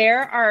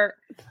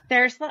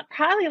 There's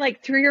probably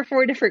like 3 or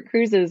 4 different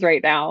cruises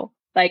right now,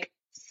 like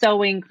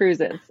sewing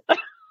cruises.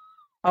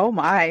 Oh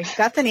my,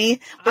 Bethany,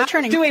 we're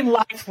doing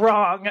life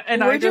wrong,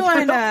 and we're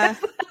doing.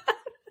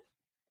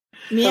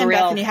 Me and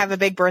Bethany have a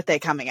big birthday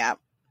coming up.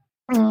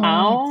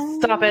 Oh,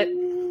 stop it!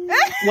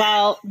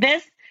 Well,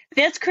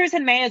 this cruise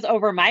in May is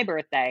over my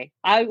birthday.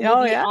 I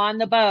will be on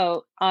the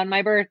boat on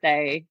my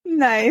birthday.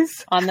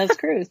 Nice on this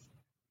cruise.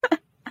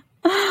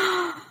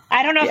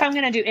 I don't know if I'm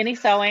going to do any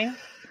sewing.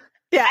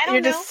 Yeah,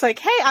 you're just like,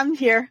 hey, I'm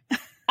here.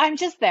 I'm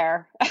just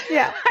there.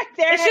 Yeah. I'm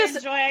there it's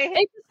just going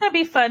to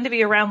be fun to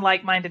be around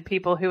like-minded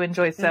people who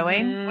enjoy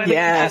sewing. Mm-hmm.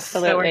 Yes,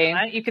 absolutely.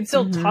 You can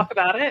still talk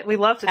about it. We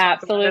love to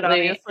talk about it,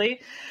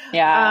 obviously.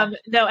 Yeah.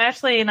 No,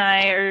 Ashley and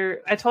I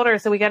told her,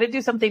 so we got to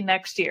do something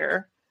next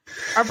year.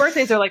 Our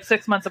birthdays are like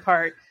 6 months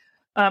apart,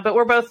 but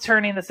we're both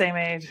turning the same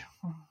age.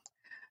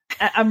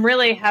 I'm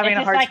really having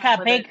a hard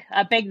time. Like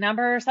a big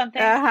number or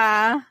something?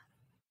 Uh-huh.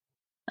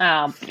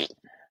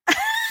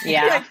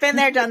 Yeah. Like, been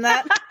there, done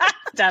that.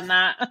 Done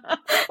that.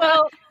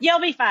 Well, you'll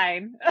be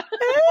fine.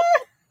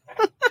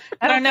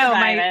 I don't know.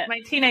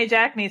 My teenage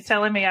acne is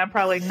telling me I'm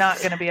probably not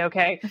going to be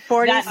okay.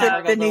 40 is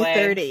the new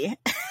 30.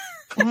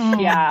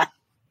 Yeah.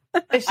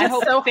 It's just I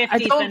hope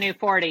 50 is the new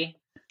 40.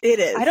 It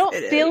is. I don't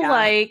feel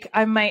like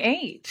I'm my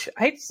age.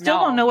 I still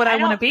don't know what I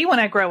want to be when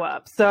I grow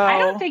up. So I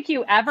don't think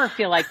you ever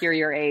feel like you're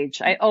your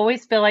age. I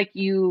always feel like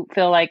you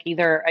feel like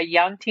either a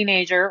young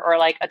teenager or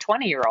like a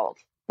 20-year-old.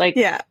 Like,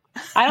 yeah.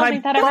 I don't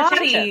think that ever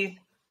changes. My body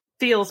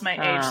feels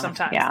my age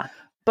sometimes. Yeah.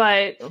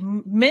 But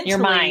mentally, your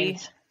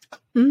mind.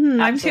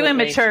 I'm too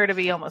immature to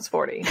be almost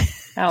 40.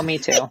 Oh, me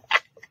too.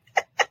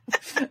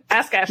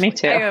 Ask Ashley. Me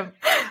too.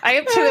 I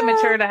am too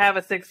immature to have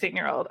a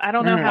 16-year-old. I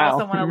don't know how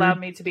someone allowed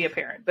me to be a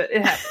parent, but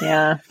it happens.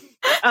 Yeah.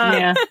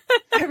 Yeah.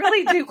 I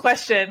really do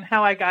question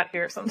how I got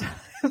here sometimes.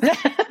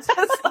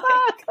 Just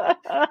like,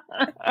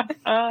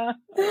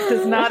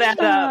 does not add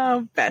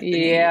up.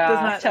 Yeah.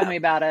 Does not tell me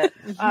about it.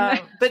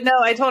 But no,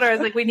 I told her, I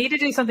was like, we need to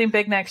do something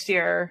big next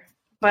year.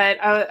 But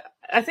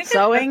I think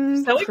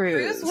sewing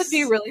cruise would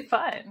be really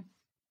fun.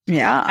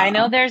 Yeah. I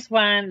know there's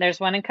one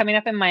coming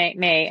up in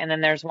May, and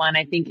then there's one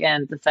I think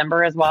in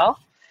December as well.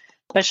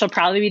 But she'll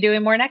probably be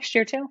doing more next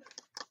year too.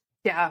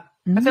 Yeah.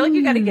 I feel like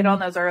you got to get on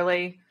those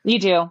early. You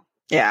do.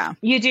 Yeah.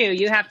 You do.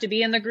 You have to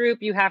be in the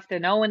group. You have to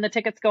know when the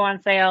tickets go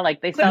on sale.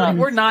 Like they sell.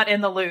 We're not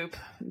in the loop.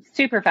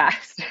 Super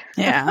fast.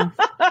 Yeah.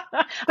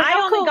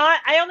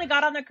 I only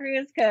got on the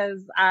cruise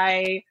because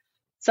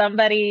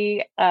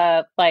somebody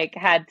had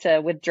to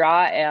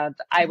withdraw and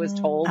I was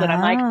told and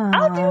I'm like,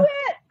 I'll do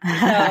it.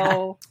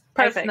 So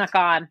perfect. I snuck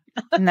on.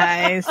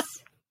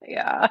 Nice.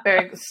 Yeah.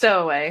 Very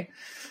stowaway.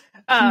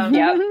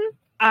 Yep.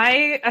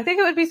 I think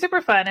it would be super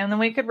fun, and then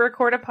we could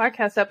record a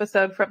podcast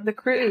episode from the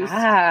cruise.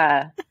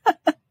 Wow.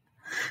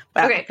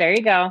 Okay, there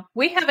you go.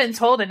 We haven't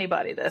told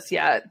anybody this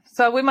yet,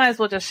 so we might as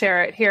well just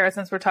share it here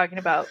since we're talking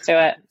about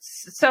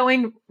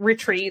sewing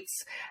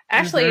retreats.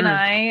 Ashley and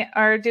I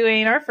are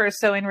doing our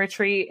first sewing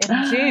retreat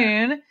in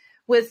June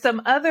with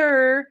some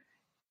other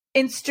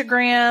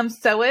Instagram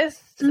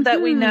sewists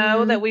that we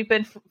know that we've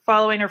been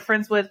following or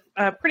friends with,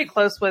 pretty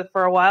close with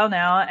for a while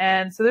now.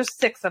 And so there's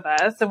 6 of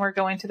us, and we're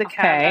going to the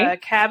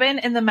cabin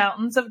in the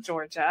mountains of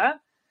Georgia.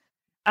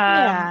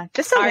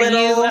 Just a are little.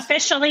 You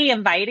officially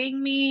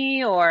inviting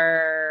me,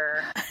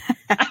 or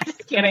I'm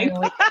just kidding?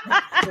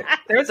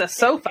 There's a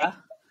sofa.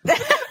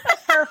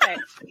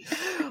 Perfect.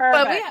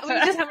 But we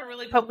just haven't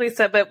really publicly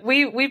said. But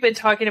we've been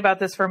talking about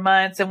this for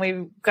months, and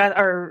we've got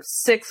our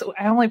 6.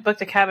 I only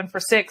booked a cabin for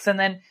 6, and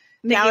then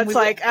now it's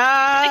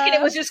thinking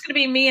it was just going to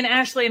be me and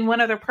Ashley and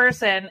one other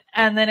person,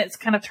 and then it's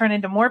kind of turned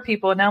into more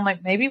people. And now I'm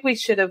like, maybe we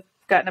should have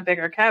gotten a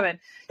bigger cabin.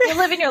 You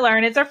live and you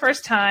learn. It's our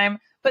first time.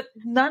 But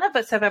none of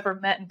us have ever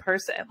met in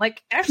person.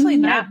 Like, Ashley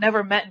and I have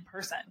never met in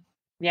person.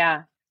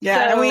 Yeah.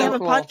 Yeah, so and we have a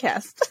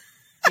podcast.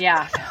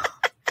 Yeah.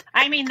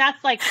 I mean,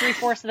 that's like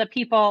 3/4 of the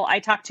people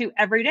I talk to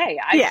every day.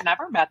 I've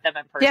never met them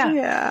in person.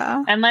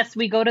 Yeah. Unless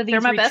we go to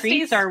these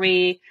retreats or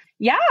we...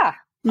 Yeah.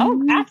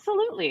 Oh,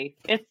 absolutely.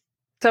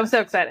 So I'm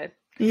so excited.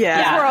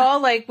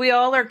 Yeah. We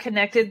all are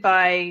connected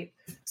by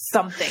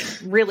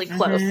something really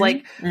close.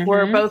 Like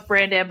we're both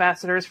brand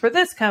ambassadors for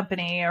this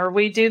company, or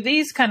we do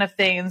these kind of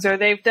things, or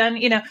they've done,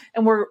 and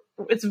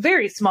it's a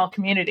very small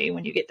community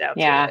when you get down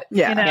to it.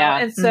 Yeah.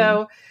 And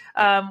so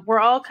we're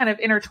all kind of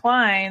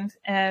intertwined,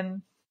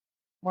 and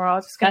we're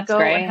all just going to go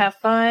and have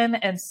fun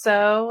and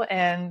sew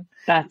and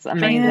that's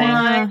amazing.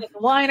 Wine at the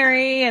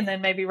winery, and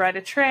then maybe ride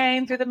a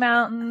train through the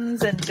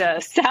mountains and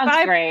just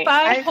sounds great.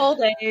 5 whole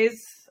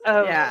days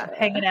of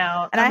hanging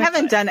out. And I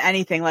haven't done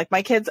anything. Like,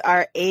 my kids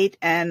are 8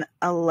 and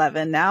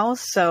 11 now.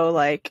 So,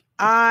 like,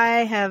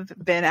 I have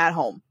been at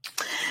home.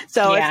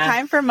 So it's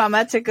time for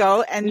Mama to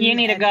go and you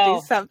need to go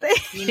do something.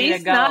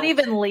 She's not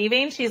even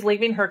leaving. She's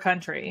leaving her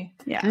country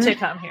to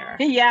come here.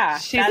 Yeah.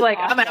 She's like,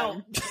 awesome. I'm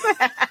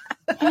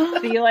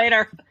out. See you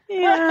later.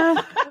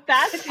 Yeah.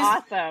 That's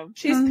awesome.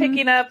 She's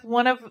picking up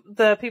one of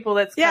the people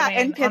that's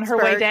coming on her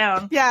way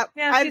down. Yeah.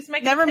 I've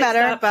never met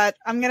her, but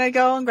I'm going to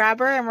go and grab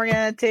her and we're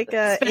going to take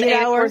spend 8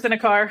 hours in a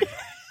car.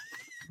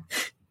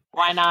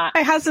 Why not?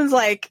 My husband's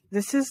like,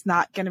 this is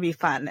not going to be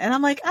fun. And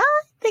I'm like,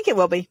 I think it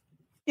will be.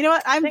 You know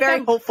what? I'm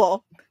very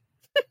hopeful.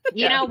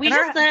 You know, we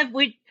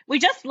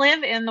just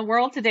live in the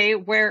world today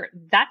where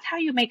that's how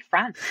you make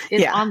friends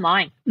is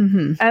online.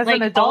 Mm-hmm. As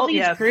an adult,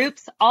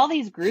 all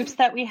these groups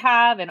that we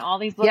have and all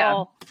these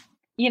little,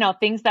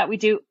 things that we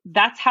do,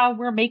 that's how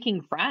we're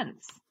making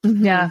friends.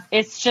 Mm-hmm. Yeah.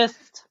 It's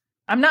just,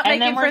 I'm not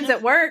making friends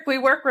at work. We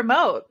work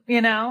remote, I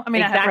mean, I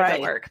have friends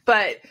at work,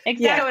 but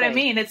you know what I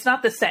mean? It's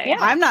not the same. Yeah.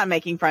 I'm not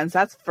making friends.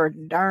 That's for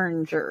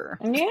darn sure.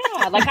 Yeah.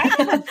 Like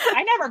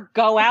I never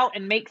go out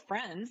and make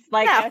friends.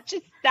 Like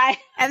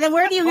and then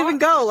where do you even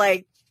go?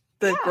 Like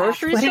the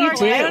grocery store? What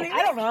do you do?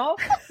 I don't know.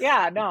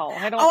 Yeah, no,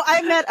 I don't. Oh,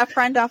 I met a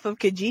friend off of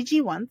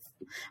Kijiji once,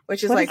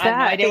 which is like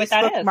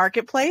Facebook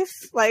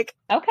Marketplace. Like,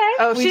 okay.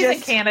 Oh, she's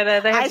in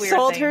Canada. They have I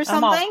sold her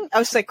something. I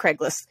was like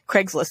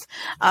Craigslist.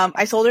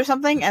 I sold her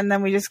something and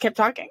then we just kept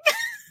talking.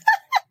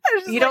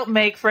 You don't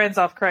make friends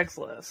off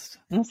Craigslist.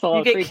 You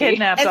get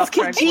kidnapped off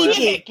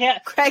Kijiji.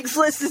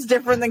 Craigslist is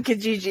different than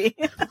Kijiji.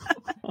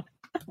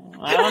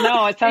 I don't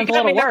know. It sounds a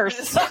little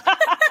worse.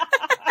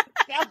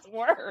 Sounds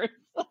worse.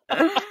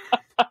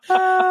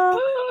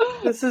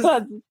 This is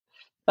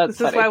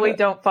why we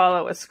don't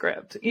follow a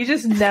script. You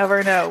just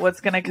never know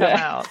what's going to come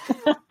out,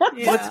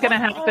 what's going to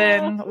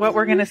happen, what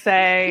we're going to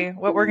say,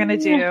 what we're going to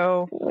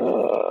do.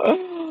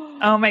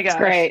 Oh my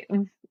gosh.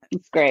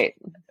 It's great.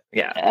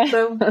 Yeah.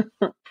 So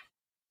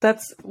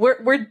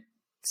we're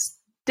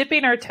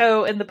dipping our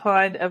toe in the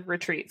pond of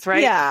retreats,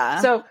 right?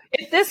 Yeah. So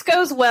if this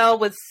goes well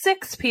with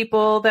 6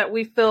 people that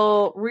we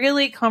feel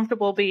really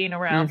comfortable being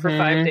around for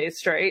 5 days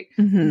straight,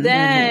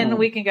 then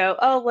we can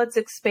go, let's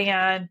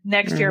expand.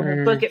 Next year,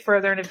 we'll book it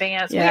further in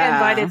advance. Yeah. We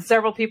invited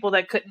several people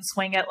that couldn't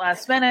swing it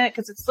last minute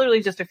because it's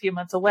literally just a few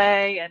months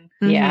away and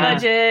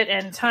budget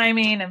and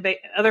timing and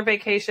other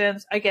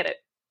vacations. I get it.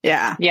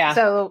 Yeah. Yeah.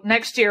 So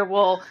next year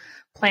we'll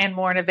plan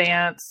more in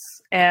advance.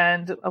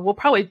 And we'll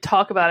probably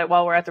talk about it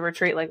while we're at the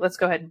retreat. Like, let's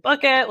go ahead and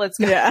book it. Let's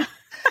go. Yeah.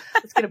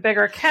 Let's get a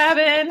bigger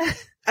cabin.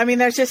 I mean,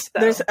 there's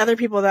other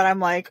people that I'm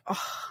like,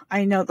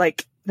 I know,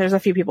 like, there's a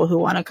few people who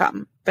want to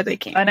come, but they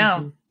can't. I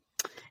know.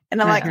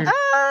 And I'm like,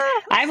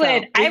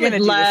 I would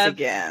love this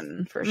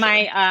again for sure.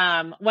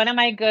 My, one of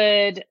my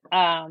good,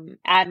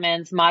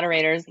 admins,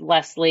 moderators,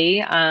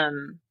 Leslie,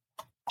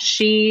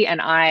 she and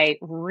I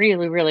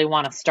really, really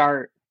want to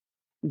start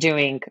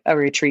doing a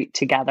retreat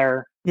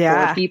together.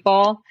 For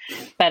people,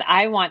 but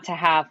I want to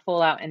have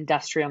full out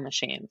industrial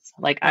machines.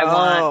 Like I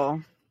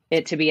want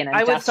it to be an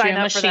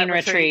industrial machine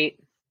retreat.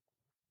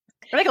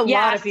 I think a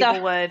lot of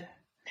people would.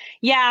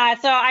 Yeah.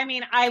 So, I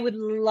mean, I would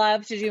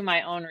love to do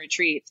my own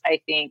retreats.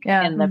 I think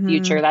in the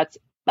future, that's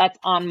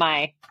on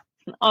my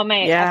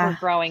ever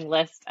growing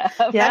list.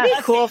 That'd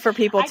be cool for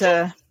people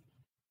to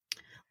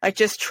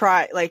just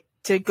try,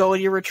 to go to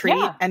your retreat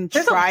and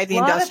try the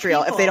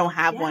industrial if they don't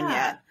have one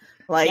yet.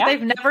 Like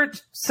they've never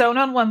sewn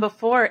on one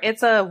before.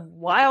 It's a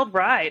wild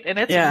ride and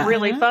it's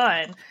really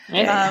fun.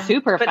 It's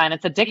super fun.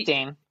 It's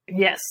addicting.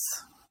 Yes.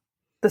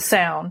 The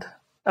sound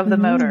of the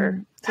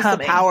motor. Just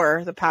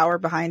the power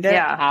behind it.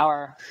 Yeah.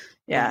 Power.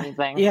 Yeah.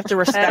 Amazing. You have to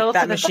respect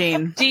that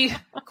machine. Do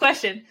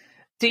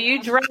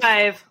you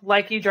drive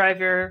like you drive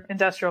your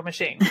industrial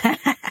machine?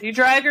 Do you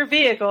drive your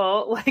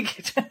vehicle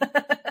like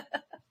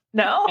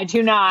No? I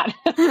do not.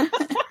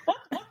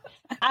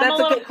 I'm a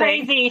little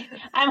crazy.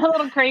 I'm a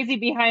little crazy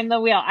behind the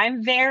wheel.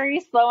 I'm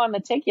very slow and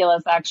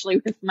meticulous, actually,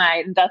 with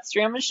my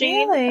industrial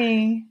machine.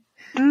 Really?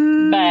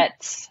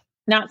 But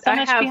not so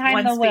much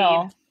behind the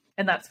wheel.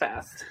 And that's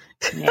fast.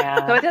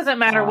 Yeah. So it doesn't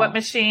matter what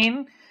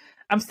machine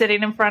I'm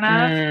sitting in front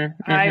of.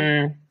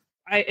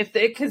 If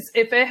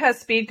it has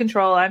speed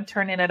control, I'm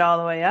turning it all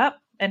the way up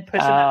and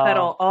pushing the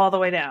pedal all the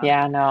way down.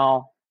 Yeah,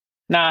 no.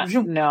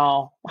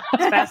 No.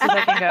 As fast as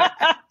I can go.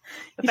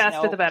 The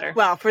faster, the better.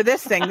 Well, for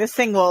this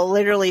thing will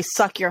literally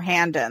suck your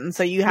hand in,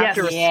 so you have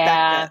to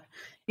respect it.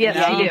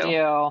 Yes, you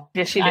do.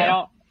 Yes, you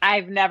do.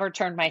 I've never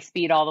turned my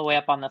speed all the way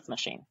up on this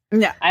machine.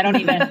 No, I don't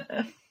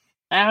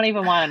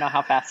even want to know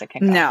how fast it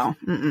can go. No,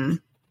 mm-mm.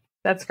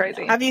 That's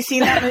crazy. Have you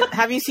seen that?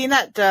 Have you seen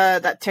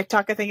that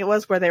TikTok? I think it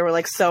was where they were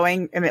like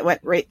sewing and it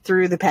went right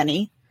through the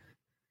penny.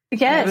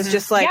 Yes, it was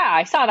just like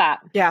I saw that.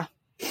 Yeah,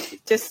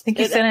 just I think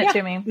you sent it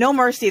to me. No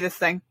mercy, this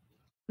thing.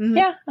 Mm-hmm.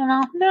 Yeah,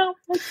 no,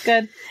 that's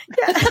good.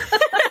 Yeah.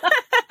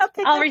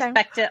 I'll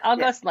respect it. I'll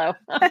go slow.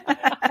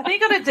 I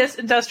think on a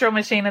industrial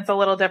machine, it's a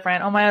little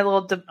different.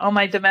 On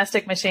my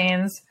domestic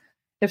machines,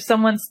 if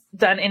someone's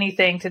done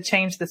anything to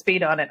change the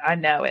speed on it, I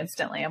know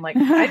instantly. I'm like,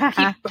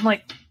 why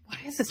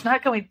is this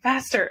not going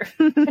faster?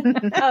 I hit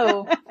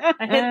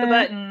the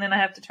button and I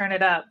have to turn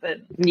it up. But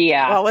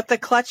well, with the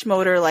clutch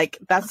motor, like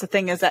that's the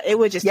thing is that it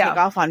would just take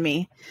off on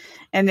me,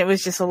 and it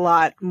was just a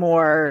lot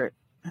more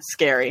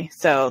scary.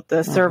 So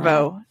the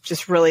servo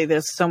just really,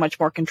 there's so much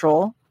more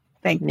control.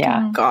 Thank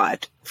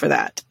God for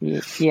that.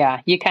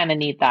 Yeah, you kind of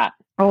need that.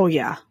 Oh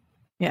yeah.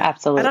 Yeah,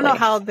 absolutely. I don't know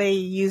how they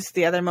use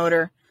the other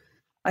motor.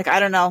 Like, I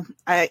don't know.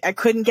 I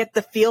couldn't get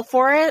the feel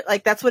for it.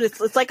 Like, that's what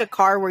it's like a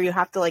car where you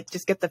have to like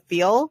just get the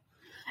feel,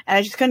 and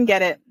I just couldn't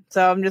get it.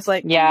 So I'm just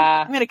like,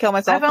 I'm going to kill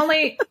myself.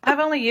 I've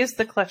only used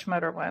the clutch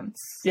motor once.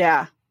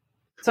 Yeah.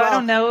 So I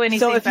don't know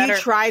anything better. So if you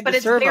tried the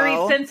servo, it's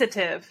very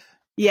sensitive.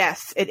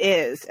 Yes, it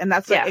is. And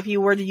that's like, if you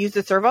were to use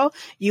the servo,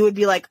 you would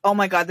be like, oh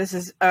my God, this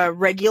is a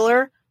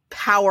regular,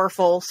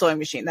 powerful sewing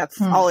machine.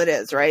 That's all it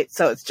is, right?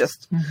 So it's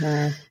just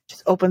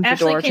opens the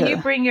door. Ashley, can you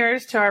bring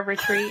yours to our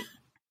retreat?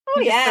 Oh,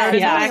 yeah.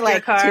 Yeah,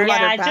 like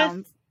 200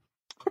 pounds.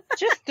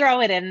 Just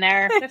throw it in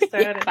there. Just throw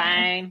it in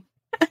Fine.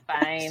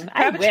 Fine.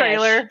 I have a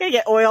trailer. I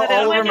get oil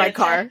all over my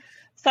car.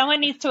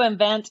 Someone needs to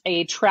invent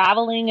a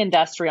traveling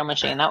industrial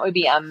machine. That would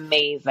be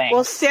amazing.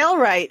 Well,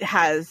 Sailrite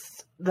has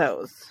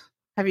those.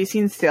 Have you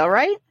seen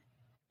Sailrite?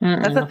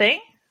 That's a thing?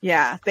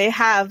 Yeah. They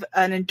have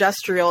an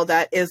industrial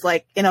that is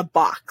like in a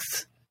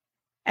box.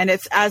 And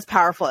it's as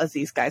powerful as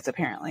these guys,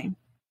 apparently.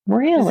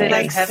 Really? Is it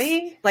like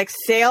heavy? Like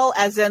sail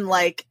as in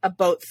like a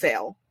boat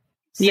sail.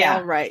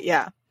 Sailrite,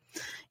 yeah.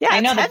 Yeah,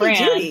 I know the brand.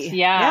 Duty.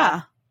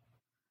 Yeah.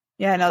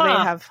 Yeah, no, they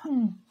have.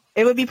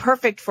 It would be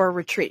perfect for a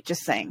retreat,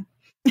 just saying.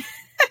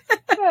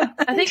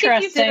 I think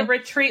if you did a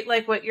retreat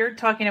like what you're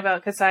talking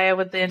about, Siah,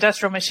 with the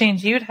industrial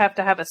machines, you'd have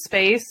to have a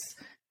space.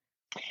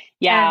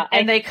 Yeah,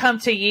 and they come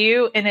to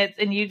you,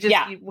 and you just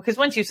because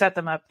once you set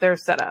them up, they're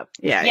set up.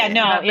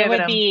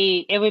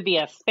 It would be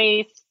a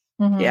space.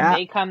 Yeah,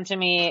 they come to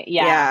me.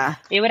 Yeah,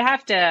 it would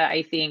have to.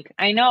 I think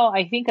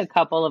a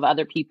couple of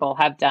other people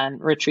have done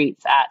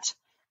retreats at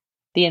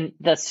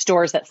the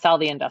stores that sell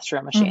the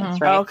industrial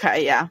machines. Right?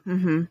 Okay. Yeah.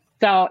 Mm-hmm.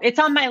 So it's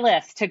on my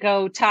list to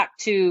go talk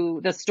to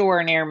the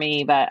store near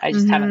me, but I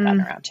just haven't gotten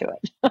around to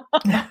it.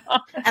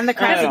 And the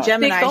Crazy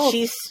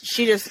Gemini,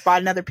 she just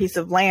bought another piece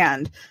of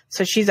land,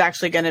 so she's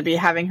actually going to be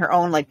having her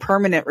own like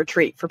permanent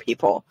retreat for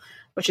people,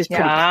 which is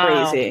pretty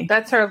crazy.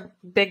 That's her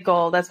big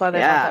goal. That's why they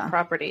bought that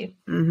property.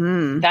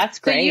 Mm-hmm. That's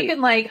great. So you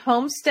can like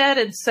homestead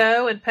and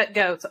sew and pet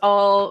goats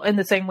all in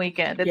the same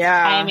weekend. It's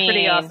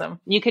pretty awesome.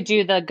 You could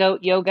do the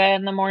goat yoga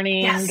in the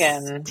morning. Yes.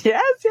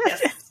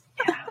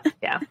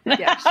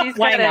 Yeah. She's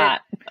Why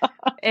not?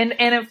 And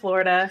in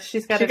Florida,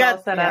 she's got it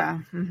all set up.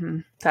 Mm-hmm.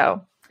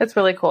 So it's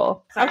really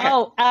cool. Okay.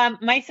 Oh,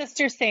 my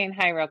sister's saying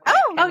hi real quick.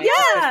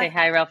 Yeah. Say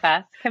hi real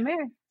fast. Come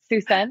here,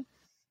 Susan.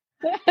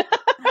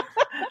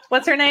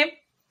 What's her name?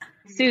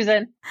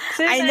 Susan.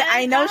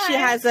 I know she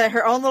has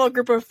her own little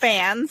group of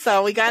fans,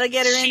 so we got to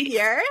get her in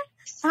here.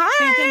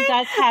 Hi. Susan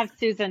does have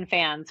Susan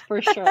fans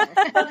for sure.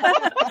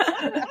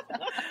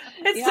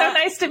 It's so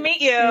nice to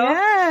meet you.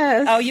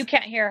 Yes. Oh, you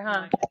can't hear,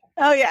 huh?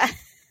 Oh, yeah.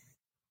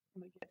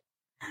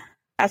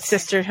 That's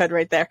sisterhood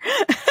right there.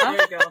 There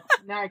you go.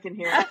 Now I can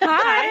hear.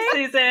 Hi,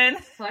 Susan.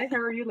 Hi, how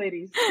are you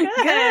ladies?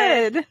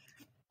 Good.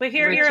 We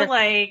hear you're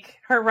like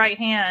her right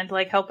hand,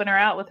 like helping her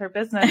out with her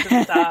business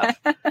and stuff.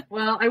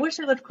 Well, I wish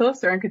I lived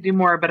closer and could do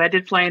more, but I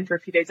did fly in for a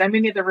few days. I'm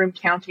in the other room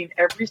counting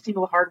every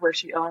single hardware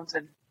she owns,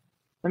 and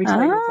let me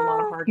tell you, it's a lot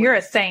of hardware. You're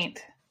a saint.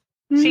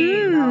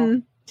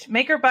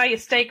 Make her buy you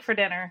steak for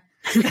dinner.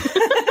 You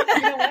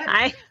know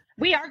what?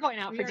 We are going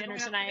out for dinner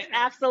tonight.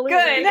 Absolutely.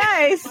 Good.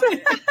 Nice.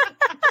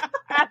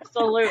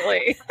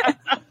 Absolutely.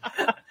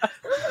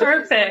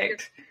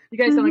 Perfect. You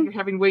guys sound like you're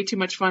having way too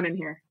much fun in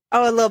here.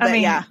 Oh, a little bit,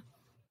 yeah.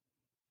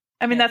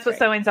 I mean, that's what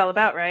sewing's all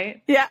about,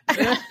 right? Yeah.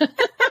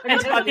 And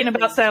talking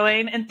about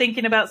sewing and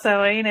thinking about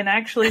sewing and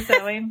actually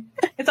sewing.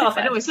 It's all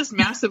fun. I know, it's this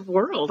massive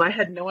world. I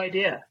had no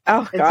idea.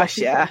 Oh, gosh,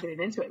 yeah.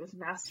 Getting into it. This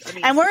massive,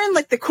 and we're in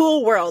like the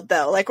cool world,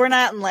 though. Like, we're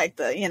not in like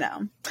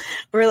the,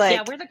 we're like.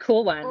 Yeah, we're the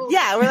cool ones.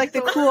 Yeah, we're like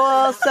the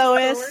cool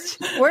sewist.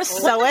 We're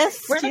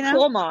sewists. We're the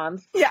cool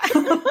moms. Yeah.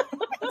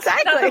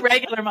 Exactly. Not the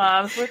regular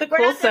moms. We're the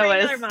cool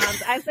sewists. Regular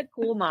moms. I'm the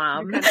cool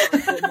mom. Kind of a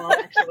cool mom,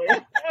 actually.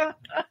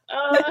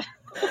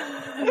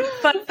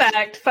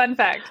 Fun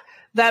fact.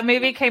 That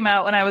movie came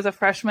out when I was a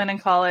freshman in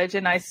college,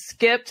 and I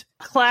skipped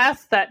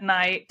class that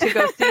night to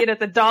go see it at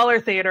the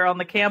Dollar Theater on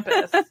the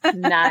campus.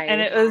 Nice.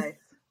 And it was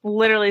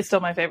literally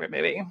still my favorite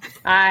movie.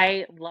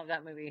 I love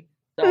that movie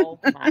so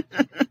much.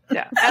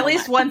 Yeah. At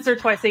least once or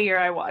twice a year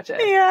I watch it.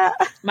 Yeah.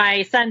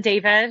 My son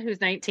David, who's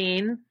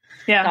 19,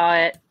 saw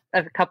it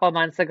a couple of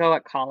months ago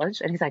at college,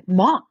 and he's like,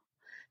 "Mom,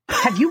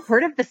 have you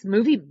heard of this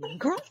movie, Mean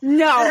Girls?"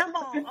 No. And I'm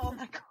all, oh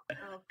my God.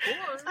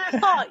 I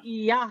thought,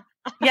 yeah.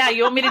 Yeah,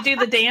 you want me to do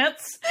the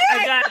dance?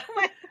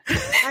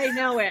 I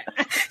know it.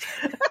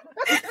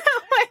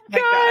 Oh my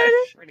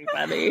gosh. Pretty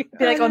funny.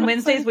 Be like, on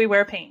Wednesdays we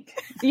wear pink.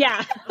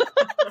 Yeah.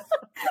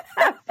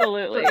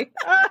 Absolutely.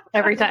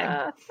 Every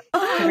time.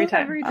 Every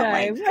time. Every time. Oh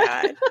my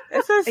God.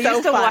 This is I so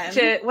used to fun. watch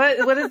it.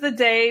 What is the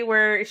day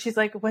where she's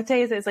like, what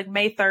day is it? It's like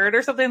May 3rd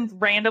or something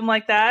random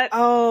like that.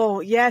 Oh,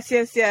 yes.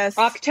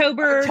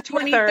 October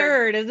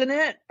 23rd, isn't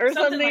it? Or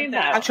something like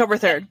that. October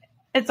 3rd.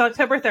 It's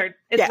October 3rd.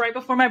 It's right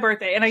before my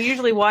birthday, and I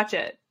usually watch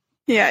it.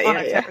 Yeah.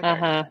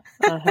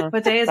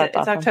 What day is it?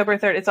 It's October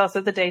 3rd. It's also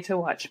the day to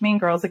watch Mean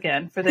Girls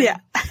again for the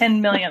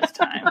 10 millionth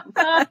time.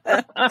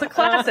 It's a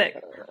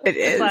classic. It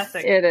is.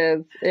 Classic. It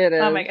is.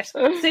 Oh my gosh.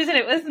 Susan,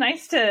 it was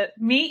nice to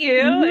meet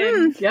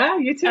you. Yeah,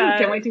 you too.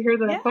 Can't wait to hear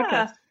the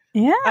podcast.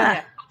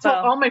 Yeah. Tell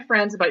all my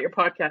friends about your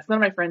podcast. None of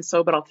my friends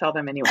sew, but I'll tell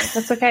them anyway.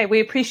 That's okay. We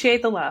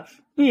appreciate the love.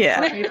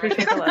 Yeah. We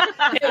appreciate the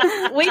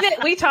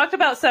love. We talked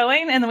about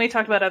sewing, and then we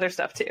talked about other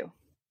stuff too.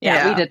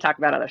 Yeah, we did talk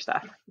about other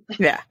stuff.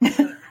 Yeah.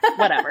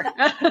 Whatever.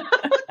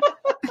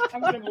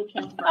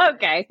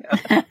 Okay.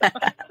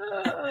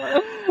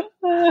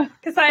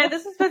 Siah,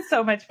 this has been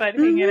so much fun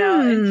hanging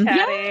out and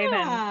chatting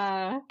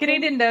and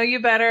getting to know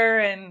you better.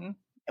 And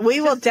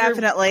we will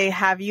definitely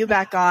have you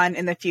back on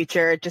in the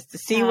future just to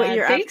see what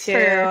you're up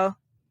to.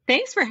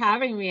 Thanks for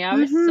having me. I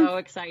was so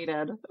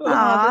excited.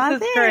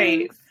 This is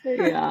great.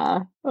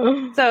 Yeah.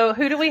 So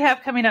who do we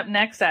have coming up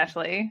next,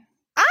 Ashley?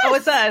 Oh,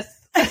 it's us.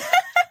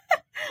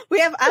 We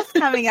have us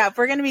coming up.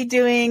 We're going to be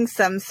doing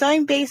some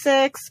sewing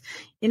basics.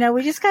 You know,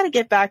 we just got to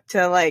get back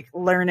to like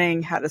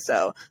learning how to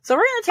sew. So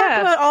we're going to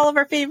talk about all of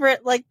our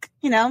favorite, like,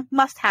 you know,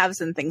 must-haves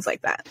and things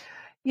like that.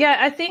 Yeah,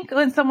 I think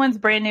when someone's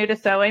brand new to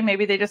sewing,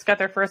 maybe they just got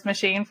their first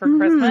machine for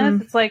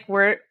Christmas. It's like,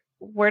 where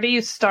do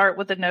you start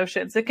with the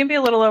notions? It can be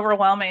a little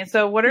overwhelming.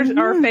 So what are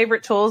our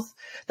favorite tools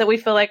that we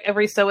feel like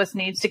every sewist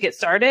needs to get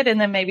started?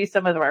 And then maybe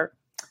some of our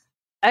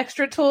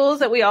extra tools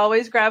that we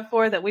always grab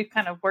for that we've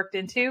kind of worked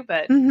into.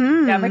 But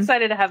yeah, I'm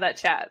excited to have that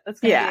chat. That's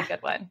going to be a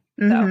good one.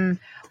 So,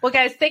 well,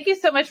 guys, thank you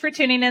so much for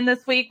tuning in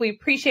this week. We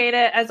appreciate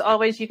it. As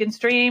always, you can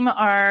stream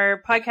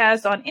our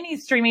podcast on any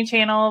streaming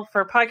channel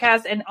for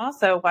podcasts, and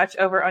also watch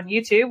over on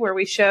YouTube where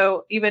we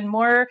show even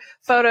more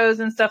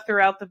photos and stuff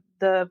throughout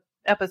the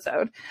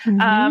episode.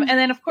 And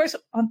then of course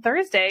on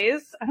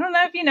Thursdays, I don't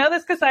know if you know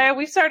this, Siah,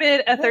 we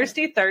started a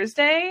Thirsty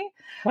Thursday.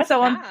 What's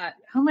that?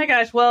 Oh my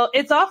gosh. Well,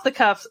 it's off the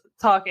cuff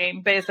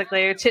talking,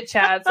 basically, or chit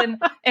chats, and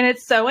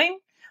it's sewing.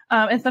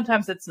 And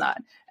sometimes it's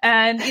not.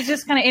 And you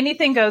just kind of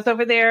anything goes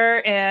over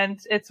there, and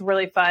it's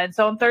really fun.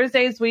 So on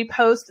Thursdays, we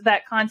post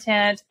that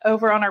content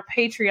over on our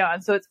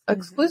Patreon. So it's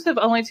exclusive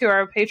only to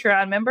our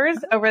Patreon members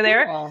over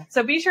there. Cool.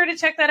 So be sure to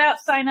check that out,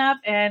 sign up,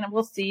 and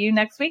we'll see you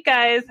next week,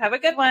 guys. Have a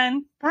good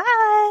one.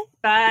 Bye.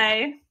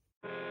 Bye.